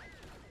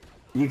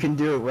 You can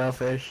do it,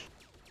 Whalefish.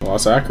 Well,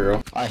 that's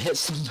Acro. I hit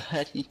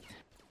somebody.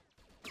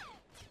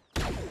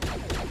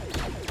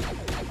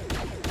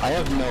 I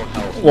have no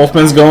health.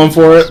 Wolfman's going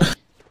for it.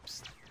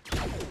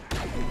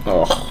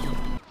 Oh.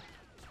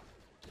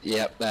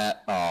 Yep,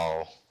 that.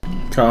 Oh.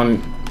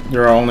 Cone,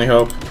 you're our only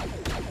hope.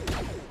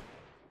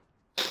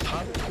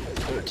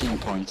 13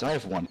 points. I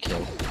have 1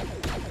 kill.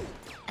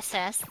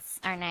 Assists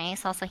are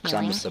nice, also 'Cause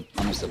I'm healing.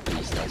 just a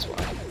beast, that's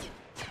why.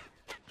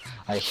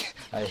 I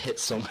hit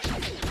so many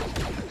people.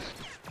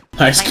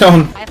 Nice,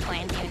 Cone. 5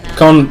 points, even though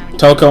Cone,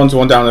 tell Cone's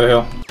one down the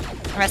hill.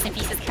 Rest in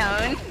pieces,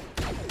 Cone.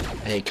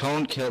 Hey,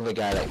 Cone killed the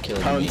guy that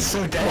killed Cone's me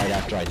so dead. right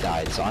after I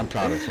died, so I'm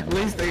proud of him. At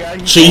least they got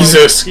you.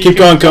 Jesus! Keep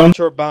going, Cone. Clutch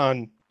or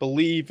ban.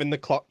 Believe in the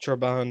clutch or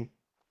ban.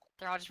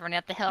 They're all just running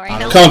up the hill right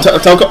now. Cone, tell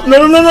Cone.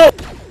 No, no, no, no!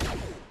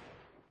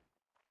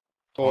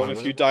 Oh, and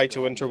if you die to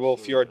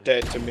Winterwolf, you're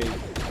dead to me.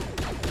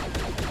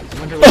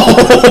 That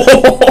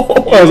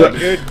was You're a a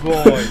good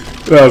boy.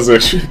 That was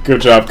a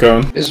good job,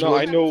 Cone. Is No,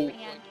 I know. your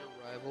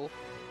rival?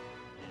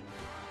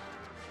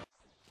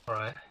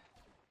 Alright.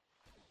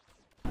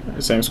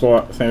 Same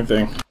squad, same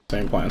thing,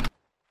 same plan.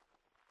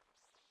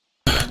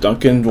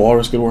 Duncan,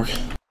 Walrus, good work.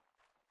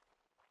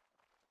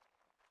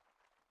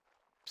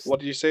 What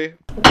did you say?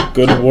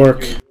 Good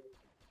work.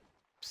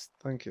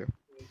 Thank you.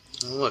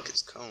 Oh, look,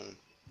 it's Cone.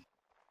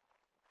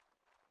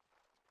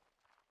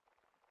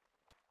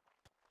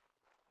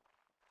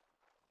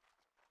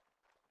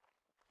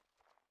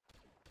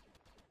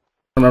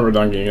 Remember,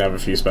 Duncan, you can have a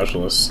few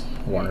specialists.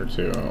 1 or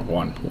 2.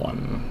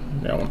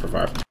 One. Yeah, 1 per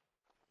 5.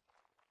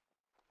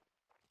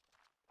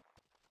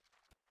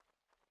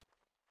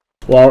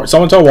 Well,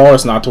 someone tell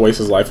Walrus not to waste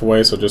his life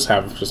away, so just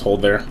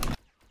hold there.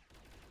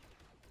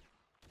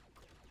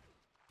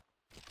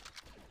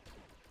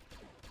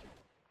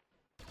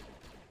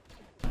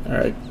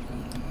 Alright.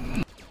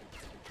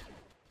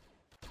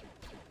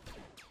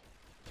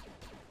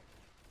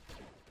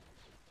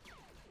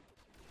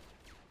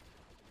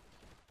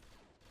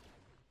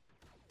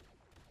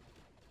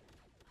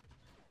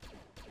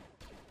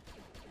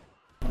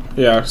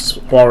 Yeah,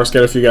 Walrus,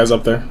 get a few guys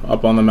up there,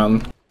 up on the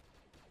mountain.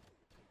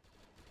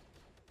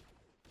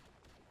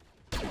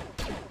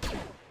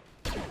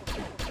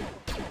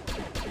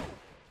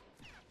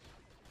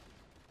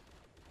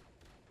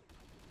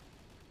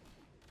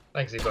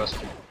 Thanks, Z-Boss.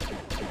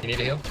 You need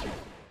a heal?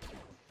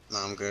 No,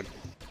 I'm good.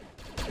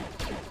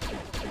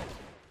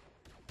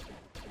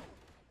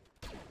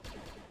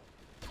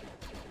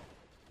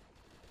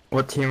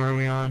 What team are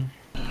we on?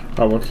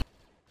 Public.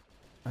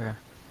 Okay.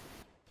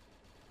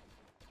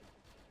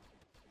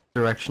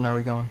 Direction are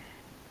we going?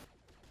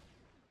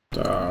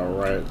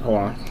 Right, hold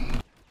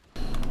on.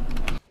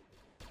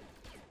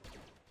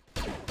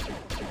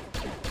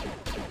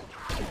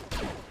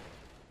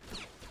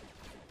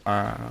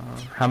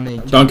 How many?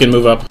 Duncan,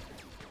 move up.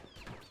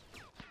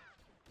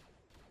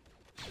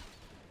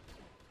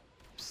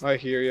 I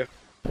hear you.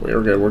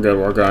 We're good, we're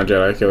going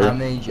Jedi, kill you. How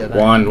many Jedi?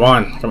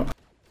 One, come on.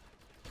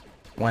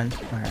 1?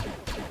 Okay.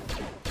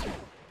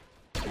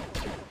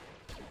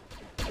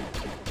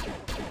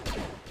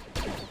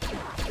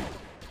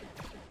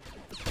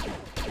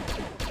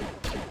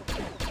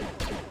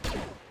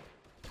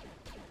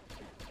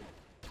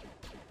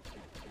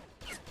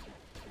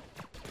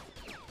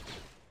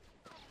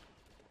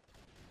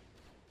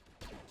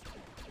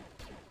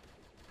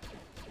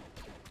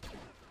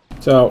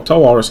 So, tell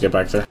Walrus to get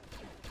back there.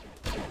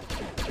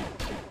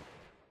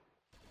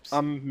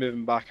 I'm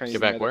moving back. I need Get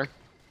a back medic. where?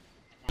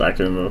 Back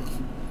in the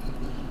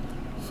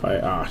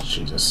fight. Ah,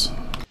 Jesus.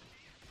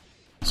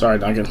 Sorry,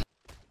 Duncan.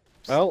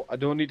 Well, I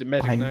don't need a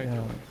medic I now.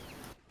 know.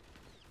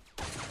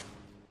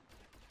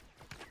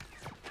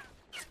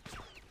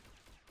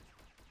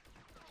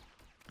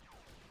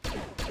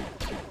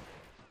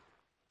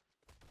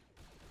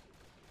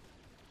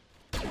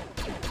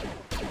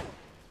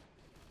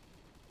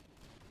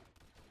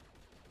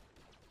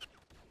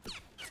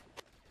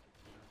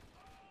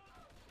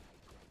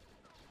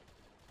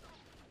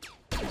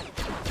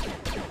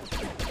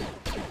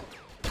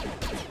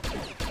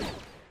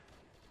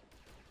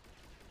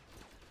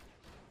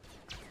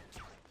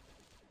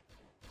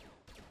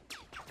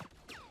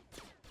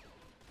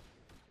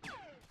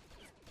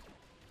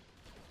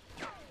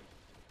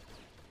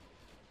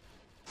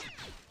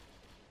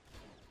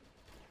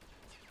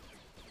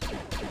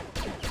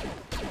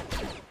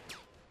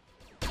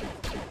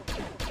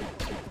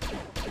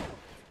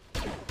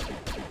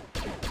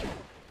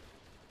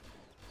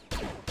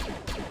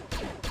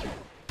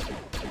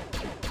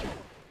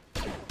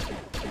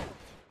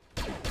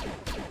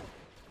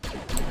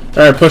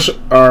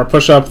 Alright,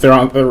 push up. They're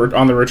on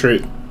the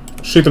retreat.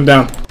 Shoot them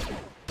down.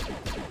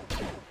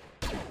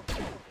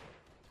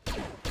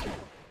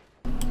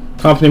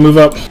 Company, move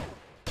up.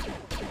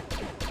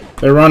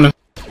 They're running.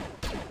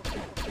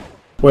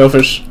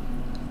 Whalefish,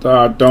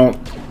 don't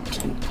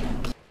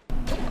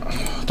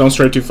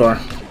stray too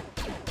far.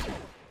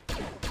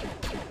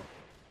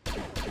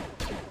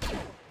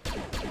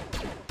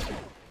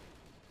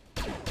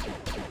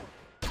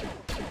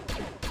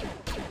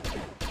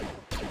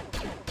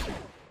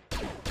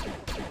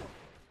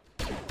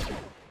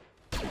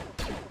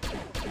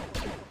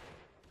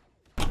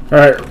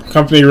 Alright,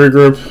 company,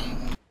 regroup.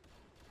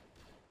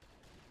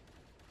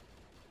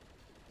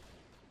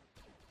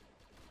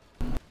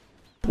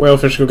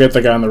 Whalefish, go get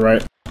the guy on the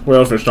right.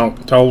 Whalefish,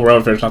 don't tell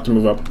Whalefish not to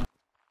move up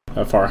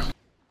that far.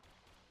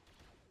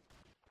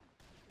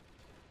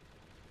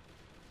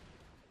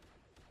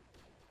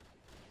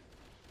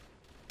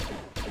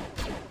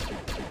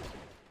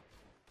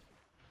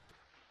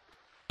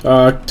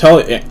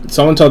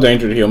 Someone tell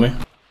Danger to heal me.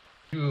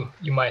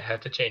 You might have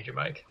to change your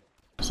mic.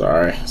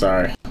 Sorry. Is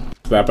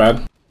that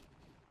bad?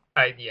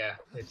 Yeah,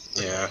 it's...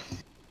 Yeah.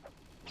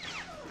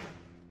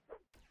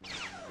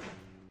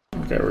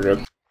 Okay, we're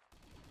good.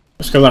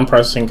 Just because I'm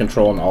pressing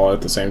control and all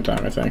at the same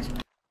time, I think.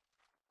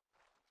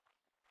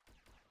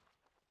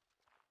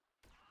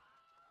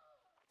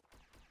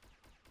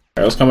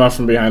 Alright, let's come out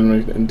from behind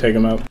me and take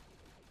him out.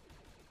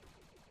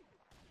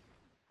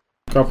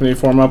 Company,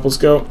 form up, let's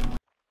go.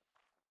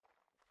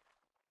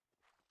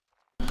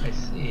 I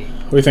see.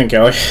 What do you think,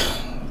 Kelly?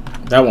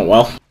 That went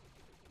well.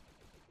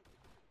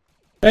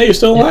 Hey, you're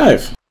still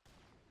alive!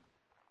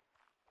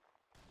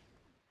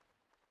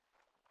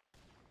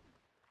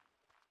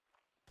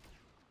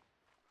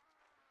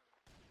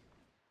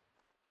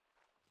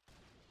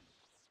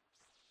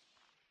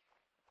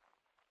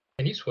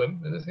 Can you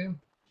swim in this game?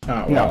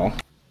 Oh, well.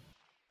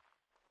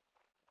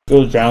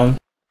 Go down.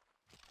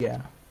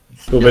 Yeah.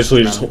 You'll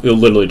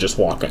literally just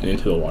walk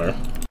into the water.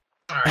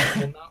 Alright,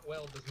 well, not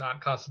well does not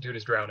constitute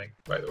as drowning,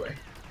 by the way.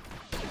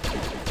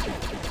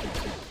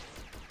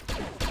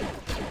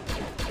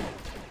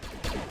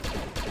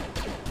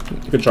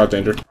 Good shot,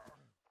 Danger.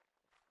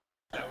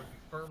 That would be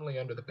firmly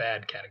under the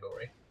bad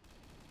category.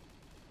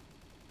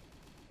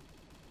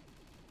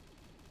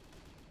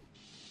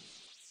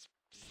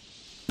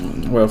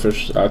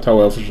 Whalefish, tell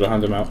Whalefish to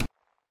hunt him out.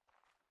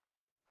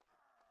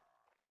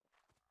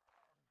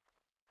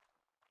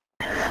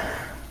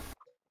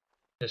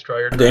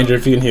 Destroyer. Danger,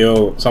 if you can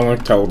heal, someone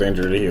tell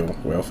Danger to heal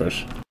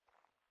Whalefish.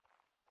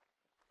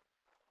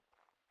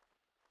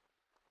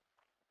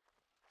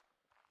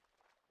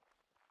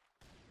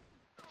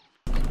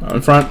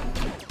 In front.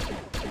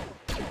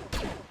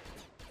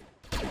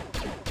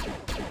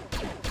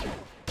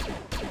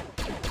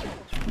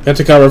 Get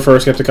to cover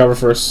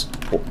first,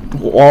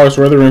 Wallace,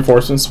 where are the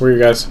reinforcements? Where are you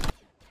guys?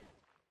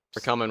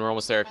 We're coming, we're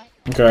almost there.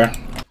 Okay.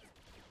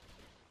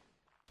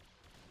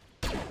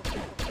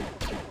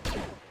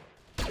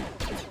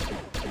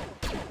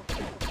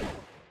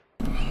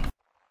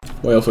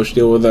 Whalefish,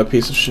 deal with that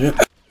piece of shit.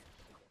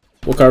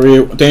 We'll cover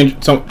you. Danger,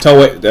 tell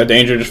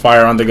Danger just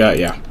fire on the guy,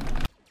 yeah.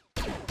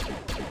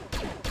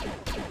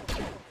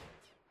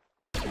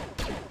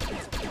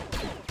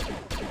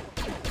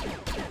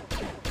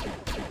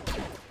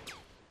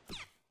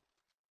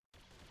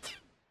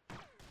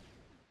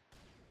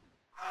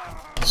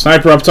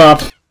 Sniper up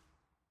top.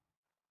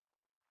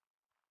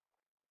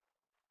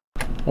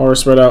 Or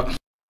spread out.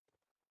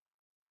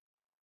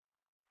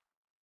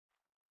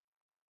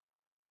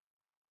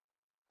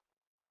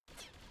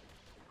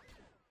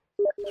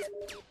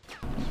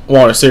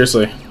 Water,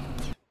 seriously.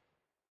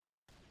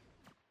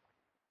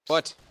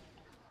 What?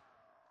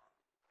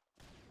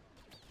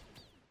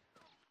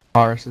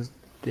 Horace is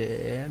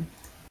dead.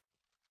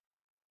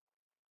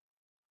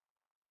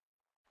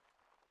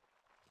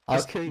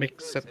 I'll kill you.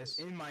 Makes sense. It's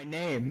in my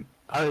name.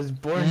 I was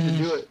born to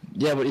do it.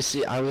 Yeah, but you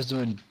see, I was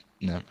doing...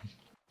 No.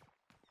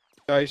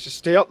 Guys, just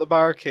stay up the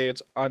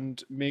barricades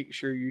and make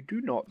sure you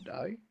do not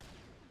die.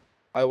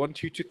 I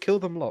want you to kill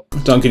them lot.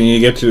 Duncan, you need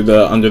to get to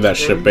the under that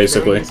ship,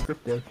 basically.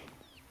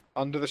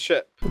 Under the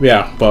ship.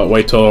 Yeah, but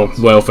wait till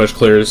Whalefish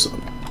clears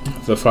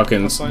the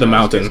fucking the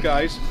mountain.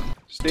 Guys,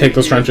 take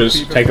those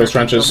trenches. Take those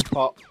trenches.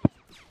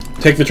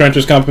 Take the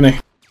trenches, company.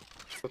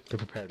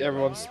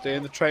 Everyone, stay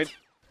in the trench.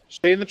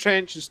 Stay in the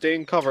trench and stay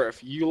in cover.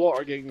 If you lot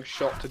are getting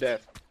shot to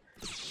death,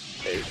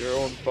 it is your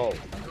own fault.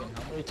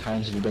 How many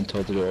times have you been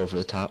told to go over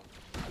the top?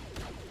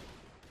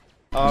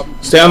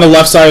 Stay on the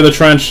left side of the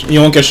trench.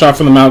 You won't get shot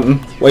from the mountain.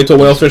 Wait till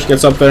Whalefish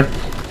gets up there.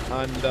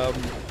 And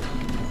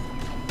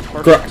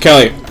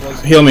Kelly,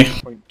 heal me.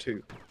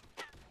 0.2.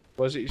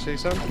 What is it you say,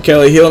 Sam?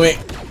 Kelly, heal me.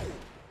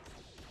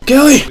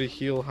 Kelly!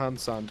 Heal hand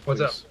sand.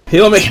 What's up?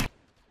 Heal me.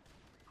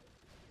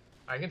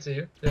 I can see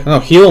you. Yeah. No,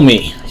 heal me.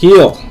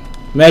 Heal.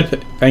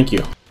 Med. Thank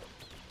you.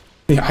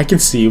 Yeah, I can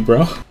see you,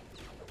 bro.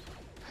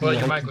 Well,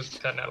 your mic was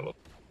cutting out a little.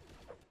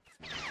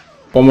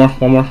 One more.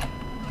 One more.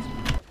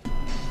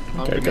 I'm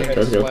Okay, gonna good, head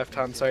good, to the good. left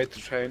hand side of the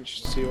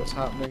trench to see what's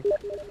happening.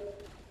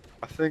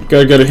 I think.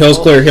 Good, good. Hill's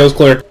clear. Hill's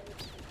clear.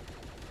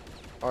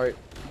 Alright,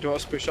 do you want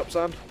us to push up,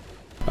 Sand?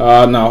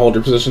 No, hold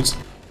your positions.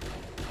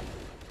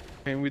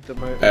 And weed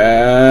them out.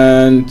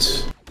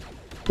 And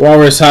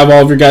Walrus, have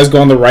all of your guys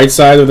go on the right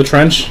side of the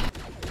trench.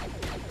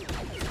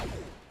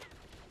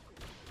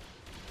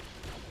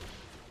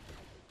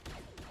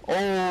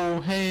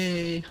 Oh,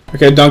 hey.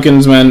 Okay,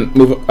 Duncan's men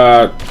move.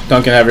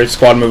 Duncan, have your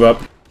squad move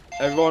up.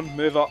 Everyone,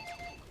 move up.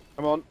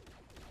 Come on.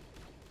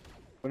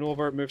 Went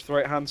over, move to the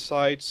right hand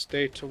side,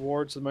 stay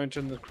towards the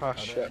mountain, the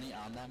crash ship.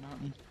 On that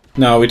mountain?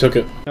 No, we took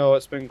it. No,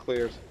 it's been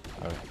cleared.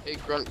 Hey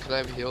Grunt, can I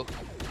have a heal?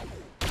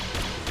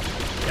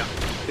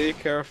 Be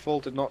careful,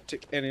 do not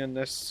take any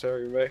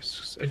unnecessary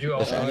risks. Did you If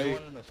also?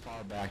 anyone in the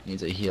far back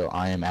needs a heal,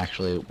 I am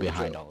actually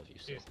behind all of you.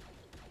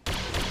 So.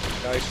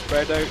 Guys,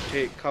 spread out,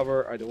 take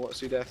cover. I don't want to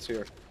see deaths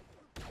here.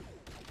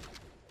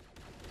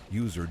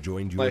 User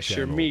joined your Unless you're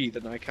channel. me,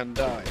 then I can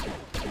die.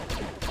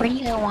 Where do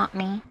you want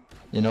me?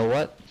 You know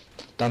what?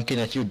 Duncan,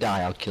 if you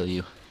die, I'll kill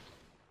you.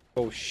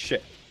 Oh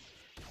shit.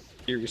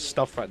 Here's your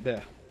stuff right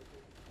there.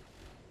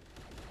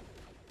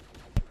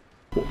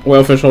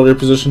 Whalefish, hold your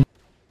position.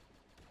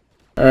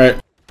 Alright.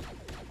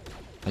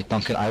 Like,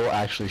 Duncan, I will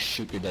actually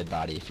shoot your dead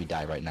body if you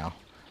die right now.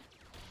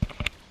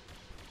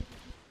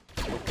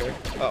 Okay.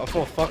 Oh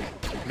fuck.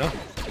 No.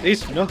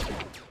 Please, no.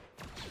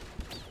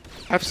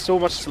 I have so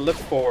much to live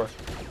for,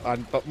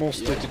 but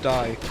mostly to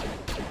die.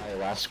 My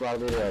last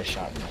squad leader I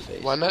shot in the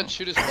face. Why not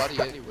shoot his body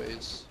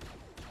anyways?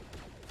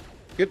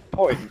 Good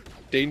point.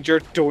 Danger,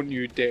 don't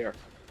you dare.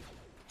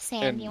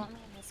 Sam, And- do you want me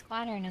in the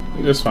squad or no?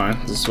 This is fine.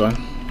 This is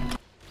fine.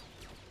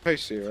 Hey,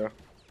 Sarah.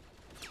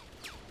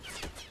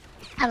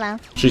 Hello.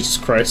 Jesus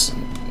Christ.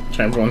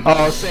 Chamberlain.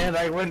 Oh, Sand,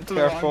 I went to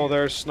Careful,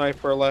 there's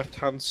sniper left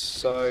hand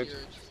side. Here,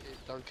 just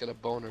gave Duncan a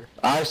boner.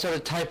 I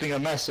started typing a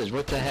message.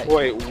 What the heck?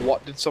 Wait,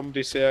 what did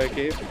somebody say I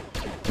gave?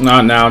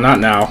 Not now, not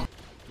now.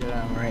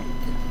 Yeah, I'm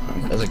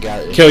right. There's a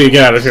guy. Kill you,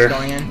 get out of here.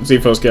 Going in.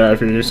 Zphos, get out of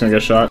here. You're just gonna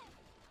get shot.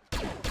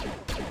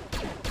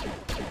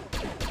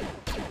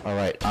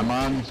 Alright,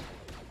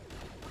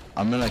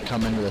 I'm gonna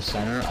come into the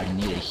center. I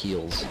need a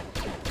heals.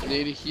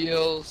 Need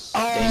heals.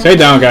 Stay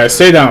down, guys.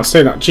 Stay down.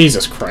 Stay down.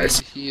 Jesus Need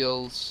Christ.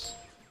 heals.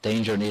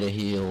 Danger, need a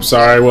heals.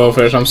 Sorry,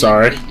 Whalefish. I'm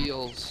sorry.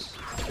 Heals.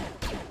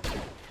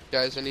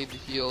 Guys, I need the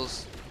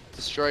heals.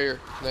 Destroyer,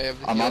 can I have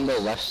the I'm heals? on the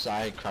left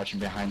side, crouching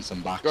behind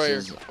some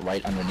boxes,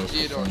 right underneath the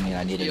Theodore, thing, and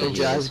I needed heal. the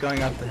Guys heals.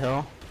 going up the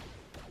hill.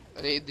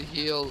 I need the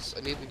heals.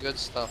 I need the good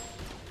stuff.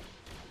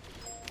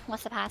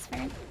 What's the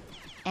password?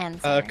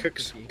 And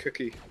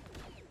Cookie.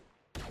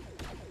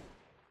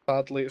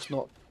 Sadly, it's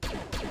not.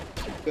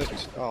 Good.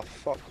 Oh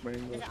fuck, man.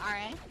 Is it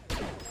RA?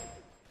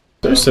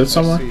 Did I sit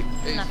somewhere?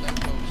 Hey,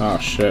 Nothing. Oh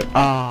shit.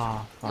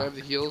 Ah, can I have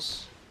the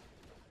heals?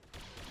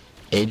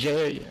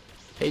 AJ,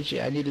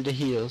 I needed the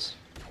heals.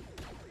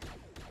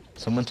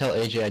 Someone tell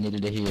AJ I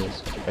needed the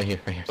heals. Right here,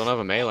 right here. Don't have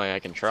a melee, I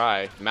can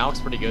try. Mal's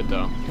pretty good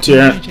though. T.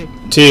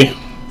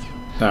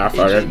 Nah,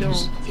 fuck it.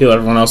 Just heal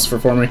everyone else for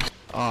me.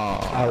 Oh,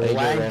 I AJ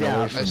lagged ran away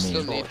out. from I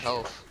still me. need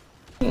health.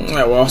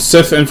 Yeah, well,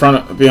 Sith in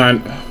front,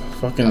 behind.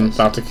 Fucking Nice.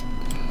 about to. Oh,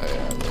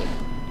 yeah,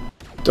 well,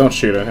 Don't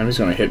shoot at him. He's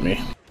gonna hit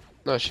me.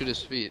 no, shoot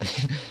his feet.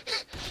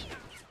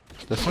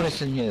 The funny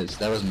thing is,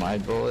 that was my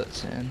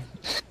bullets, man.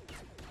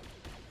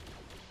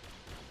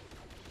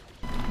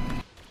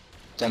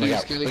 Damn, He's look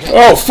out. gonna Look get-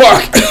 Oh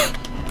fuck!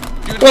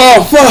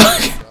 Oh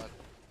fuck!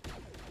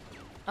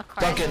 Of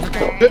course. Duncan, look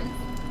Burn.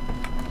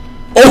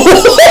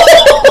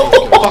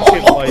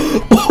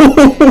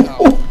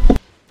 Oh!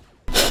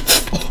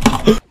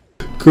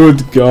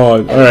 Good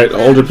God! All right,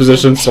 hold your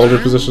positions. Hold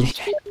your positions.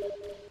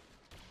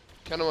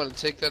 Kinda wanna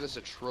take that as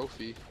a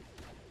trophy.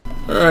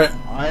 All right.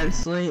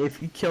 honestly,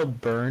 if you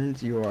killed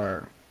Burns, you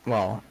are,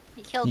 well,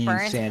 He killed you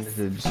Burns. Sand is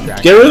a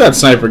distraction. Get rid of that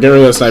sniper. Get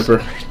rid of that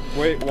sniper.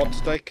 Wait, what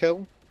did I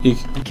kill? You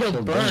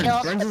killed Burns.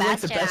 Killed Burns the is like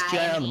best the best Jedi.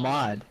 Jedi on the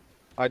mod.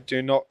 I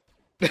do not.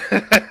 Wait,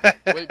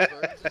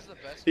 Burns is the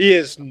best. He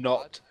is on the not.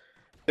 pod?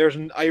 There's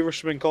an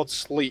Irishman called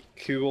Sleek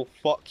who will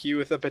fuck you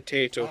with a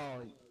potato.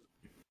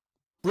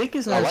 Blake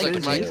is Sounds not like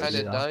good my at kind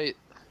of though. night.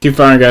 Keep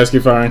firing, guys.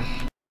 Keep firing.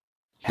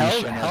 Hell,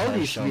 shouldn't have Hell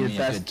used to shown be me the a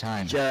best good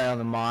time. Jedi on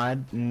the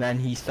mod, and then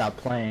he stopped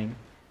playing.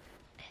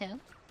 Who?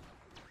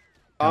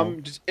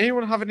 Does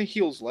anyone have any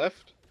heals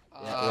left?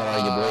 Yeah, where are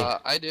you, boy?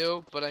 I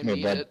do, but I Come here,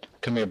 need bud. it.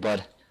 Come here,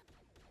 bud.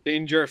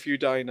 Danger if you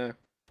die now.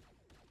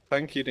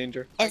 Thank you,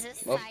 Danger. Is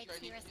this Love. side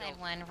 2 or side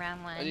 1? Round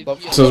I 1? need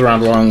Love. This is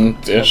round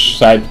one-ish.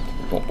 Side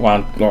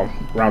one. No,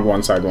 round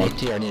one, side one.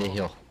 AT, I need a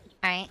heal.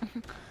 Alright.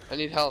 I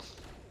need health.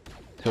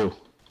 Who?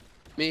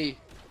 Me.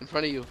 In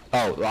front of you.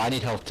 Oh, well, I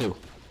need health too.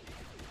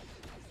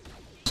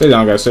 Stay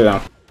down, guys. Stay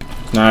down.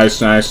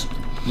 Nice, nice.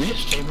 You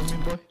just chambered me,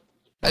 boy?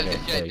 I Okay,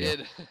 think I there you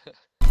did.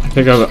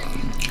 Pick up.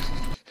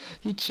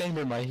 He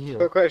chambered my heel.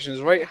 Quick question,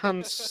 is right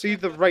hand see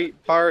the right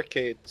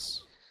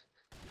barricades?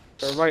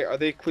 Or right, are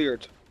they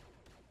cleared?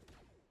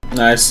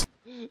 Nice.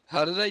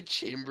 How did I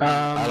chamber?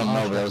 I don't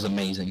know, but that was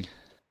amazing.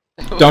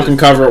 Duncan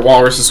cover at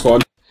Walrus'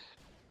 squad.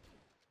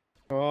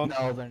 Come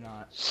No, they're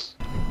not.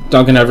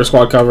 Duncan Ever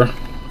squad cover.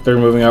 They're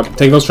moving up.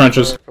 Take those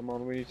trenches. Come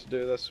on, we need to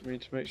do this. We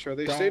need to make sure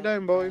they stay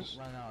down, boys.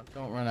 Don't run out.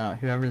 Don't run out.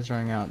 Whoever's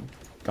running out,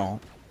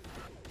 don't.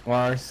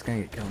 Walrus is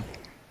gonna get killed.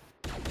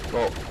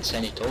 Well,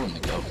 Sandy told him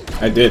to go.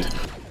 I did.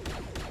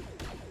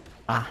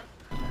 Ah.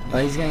 Oh,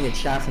 he's gonna get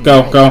shot from Go,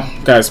 the right.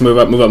 go. Guys, move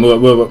up, move up, move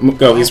up, move up.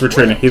 Go, he's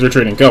retreating. He's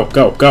retreating. Go,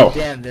 go, go.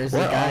 Damn, there's a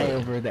guy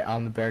over there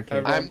on the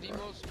barricade. I'm the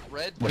most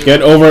red.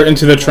 Get over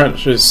into the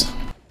trenches.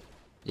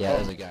 Yeah,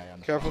 there's a guy on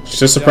the Careful.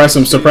 Just suppress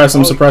him, suppress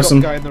him, suppress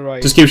him.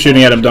 Just keep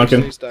shooting at him,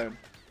 Duncan. Stays down.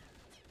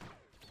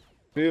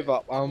 Move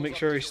up. I'll make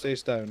sure he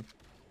stays down.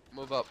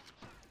 Move up.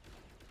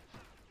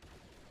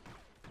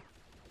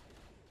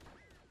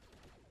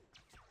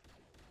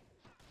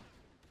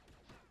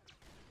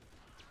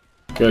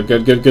 Good,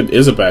 good, good, good.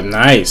 Isabel,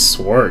 nice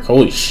work.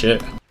 Holy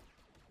shit.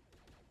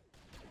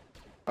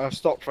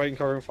 Stop trying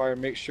covering fire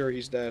and make sure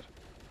he's dead.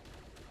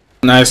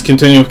 Nice,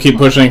 continue, keep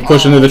pushing.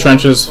 Push into the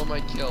trenches. Oh,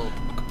 my kill.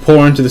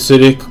 Pour into the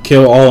city.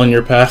 Kill all in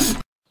your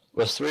path.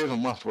 There's 3 of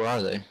them left. Where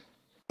are they?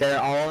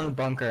 They're all in the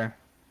bunker.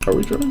 Are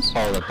we drones?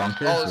 Oh, the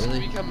bunkers? Oh, let's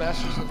Really? become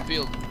masters of the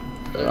field.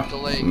 They're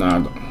delaying.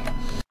 Nah,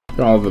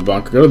 go all to the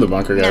bunker. Go to the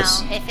bunker,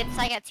 guys. No, if it's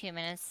like at 2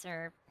 minutes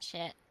or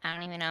shit, I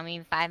don't even know,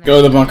 maybe 5 minutes.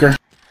 Go to the bunker.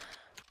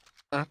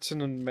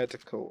 Atten and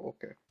medical,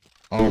 okay.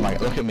 Oh my,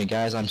 look at me,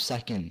 guys. I'm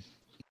second.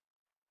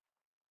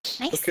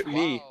 Nice. Look at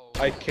me. Wow.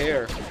 I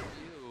care.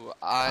 You,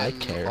 I'm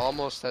care.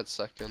 almost at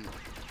second.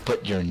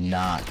 But you're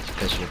not,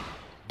 because you're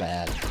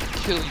bad.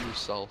 Kill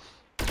yourself.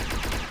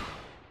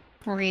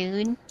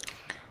 Rude.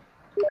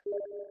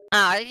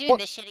 Oh, they're doing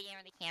this shit again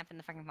where they camp in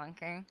the fucking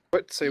bunker.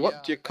 But say,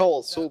 what do you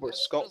call a sober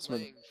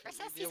Scotsman?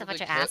 First I see a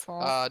bunch of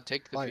assholes.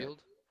 Take the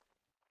field.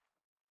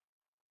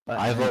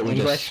 I vote we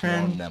just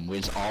Englishman? swarm them. We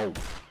just all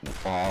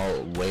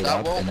wait That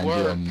up won't and then do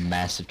a work.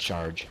 massive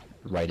charge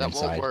right That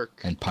won't inside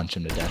work. and punch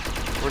them to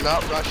death. We're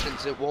not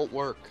Russians, it won't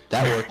work.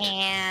 That worked.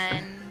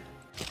 And...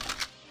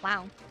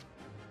 Wow.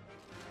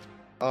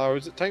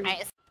 Is it time?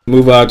 Right,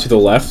 Move to the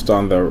left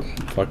on the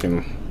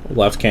fucking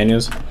left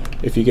canyons,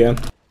 if you can.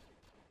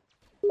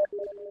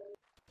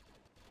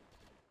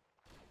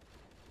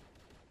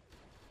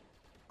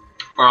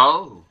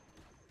 Oh.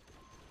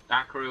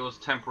 Acro's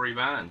temporary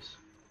banned.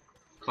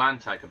 Clan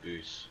tag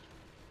abuse.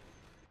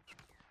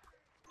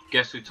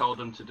 Guess who told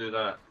them to do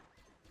that?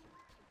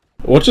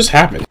 What just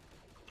happened?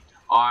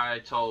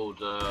 I told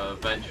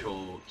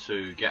Ventral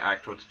to get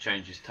Acro to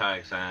change his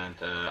tags, and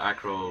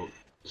Acro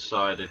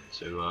decided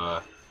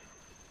to,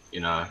 you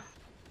know,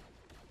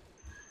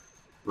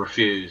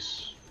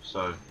 refuse.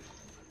 So,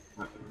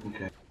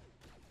 okay.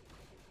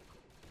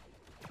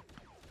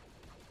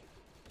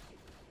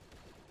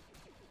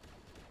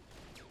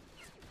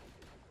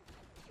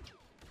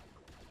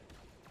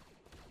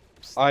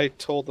 I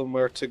told them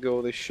where to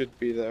go. They should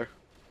be there.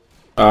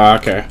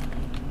 Okay.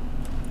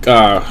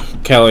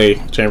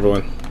 Kelly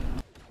Chamberlain.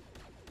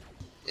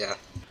 Yeah.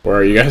 Where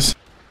are you guys?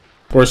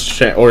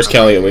 Where's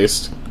Kelly at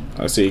least?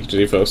 I see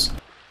Jefos.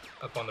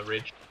 Up on the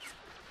ridge.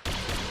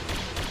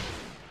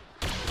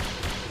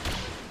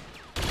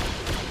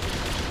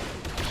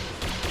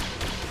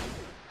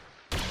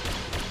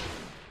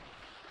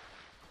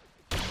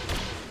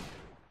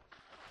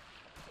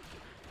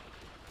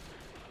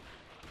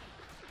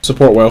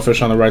 Support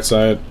Whalefish on the right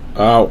side.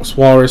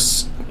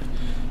 Walrus.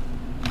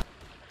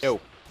 Yo.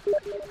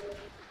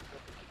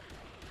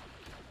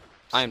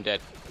 I am dead.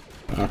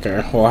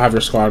 Okay, well, I'll have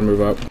your squad move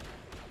up.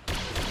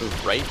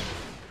 Move right?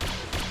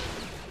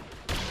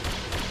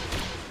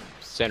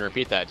 Stan,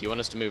 repeat that. Do you want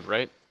us to move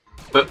right?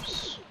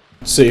 Oops.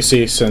 Si,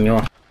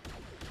 senor.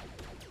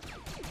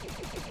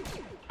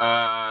 The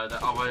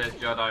other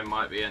Jedi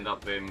might end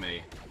up being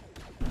me.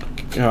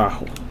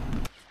 God.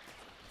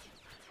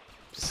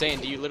 Stan,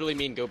 do you literally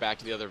mean go back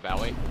to the other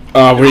valley?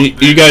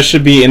 You guys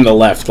should be in the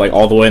left, like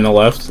all the way in the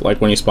left. Like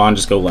when you spawn,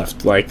 just go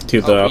left, like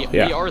to the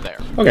yeah. We are there.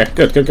 Okay,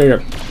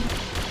 good.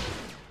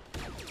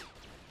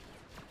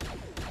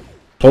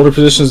 Hold your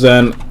positions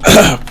then.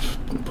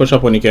 Push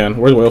up when you can.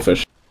 Where's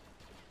Whalefish?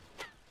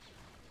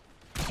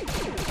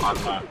 I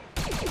don't know.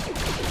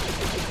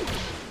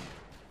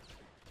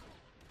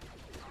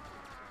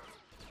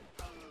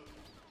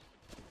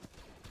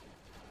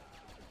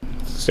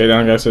 Stay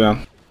down, guys. Stay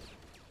down.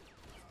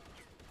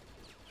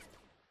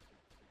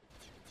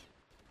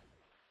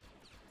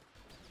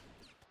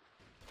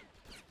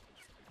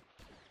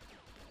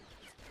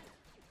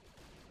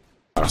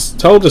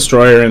 Tell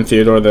Destroyer and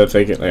Theodore that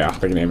they can, they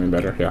can aim him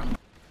better, yeah.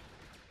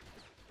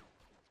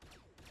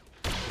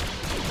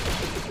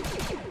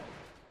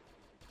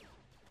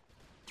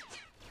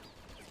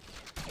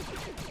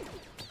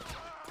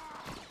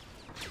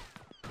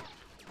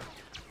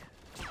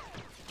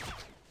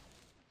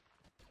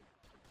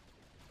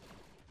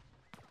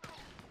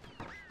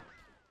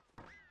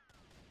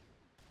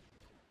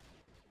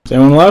 Is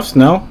anyone left?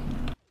 No?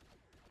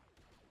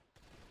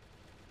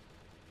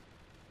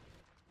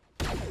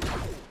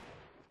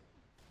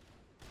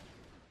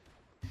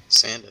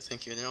 Sand, I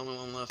think you're the only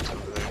one left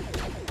over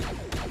there.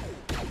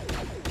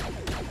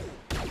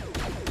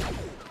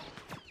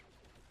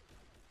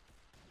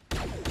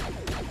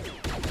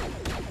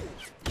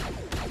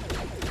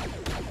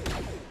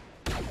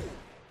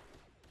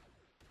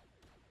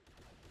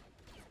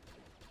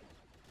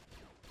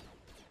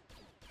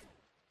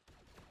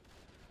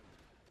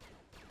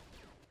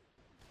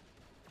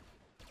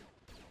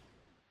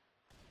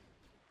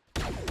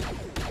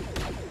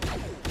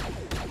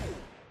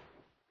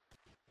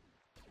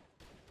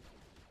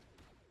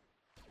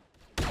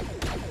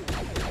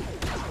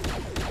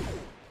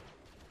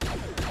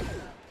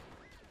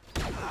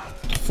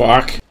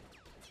 Fuck.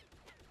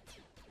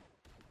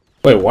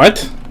 Wait,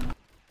 what?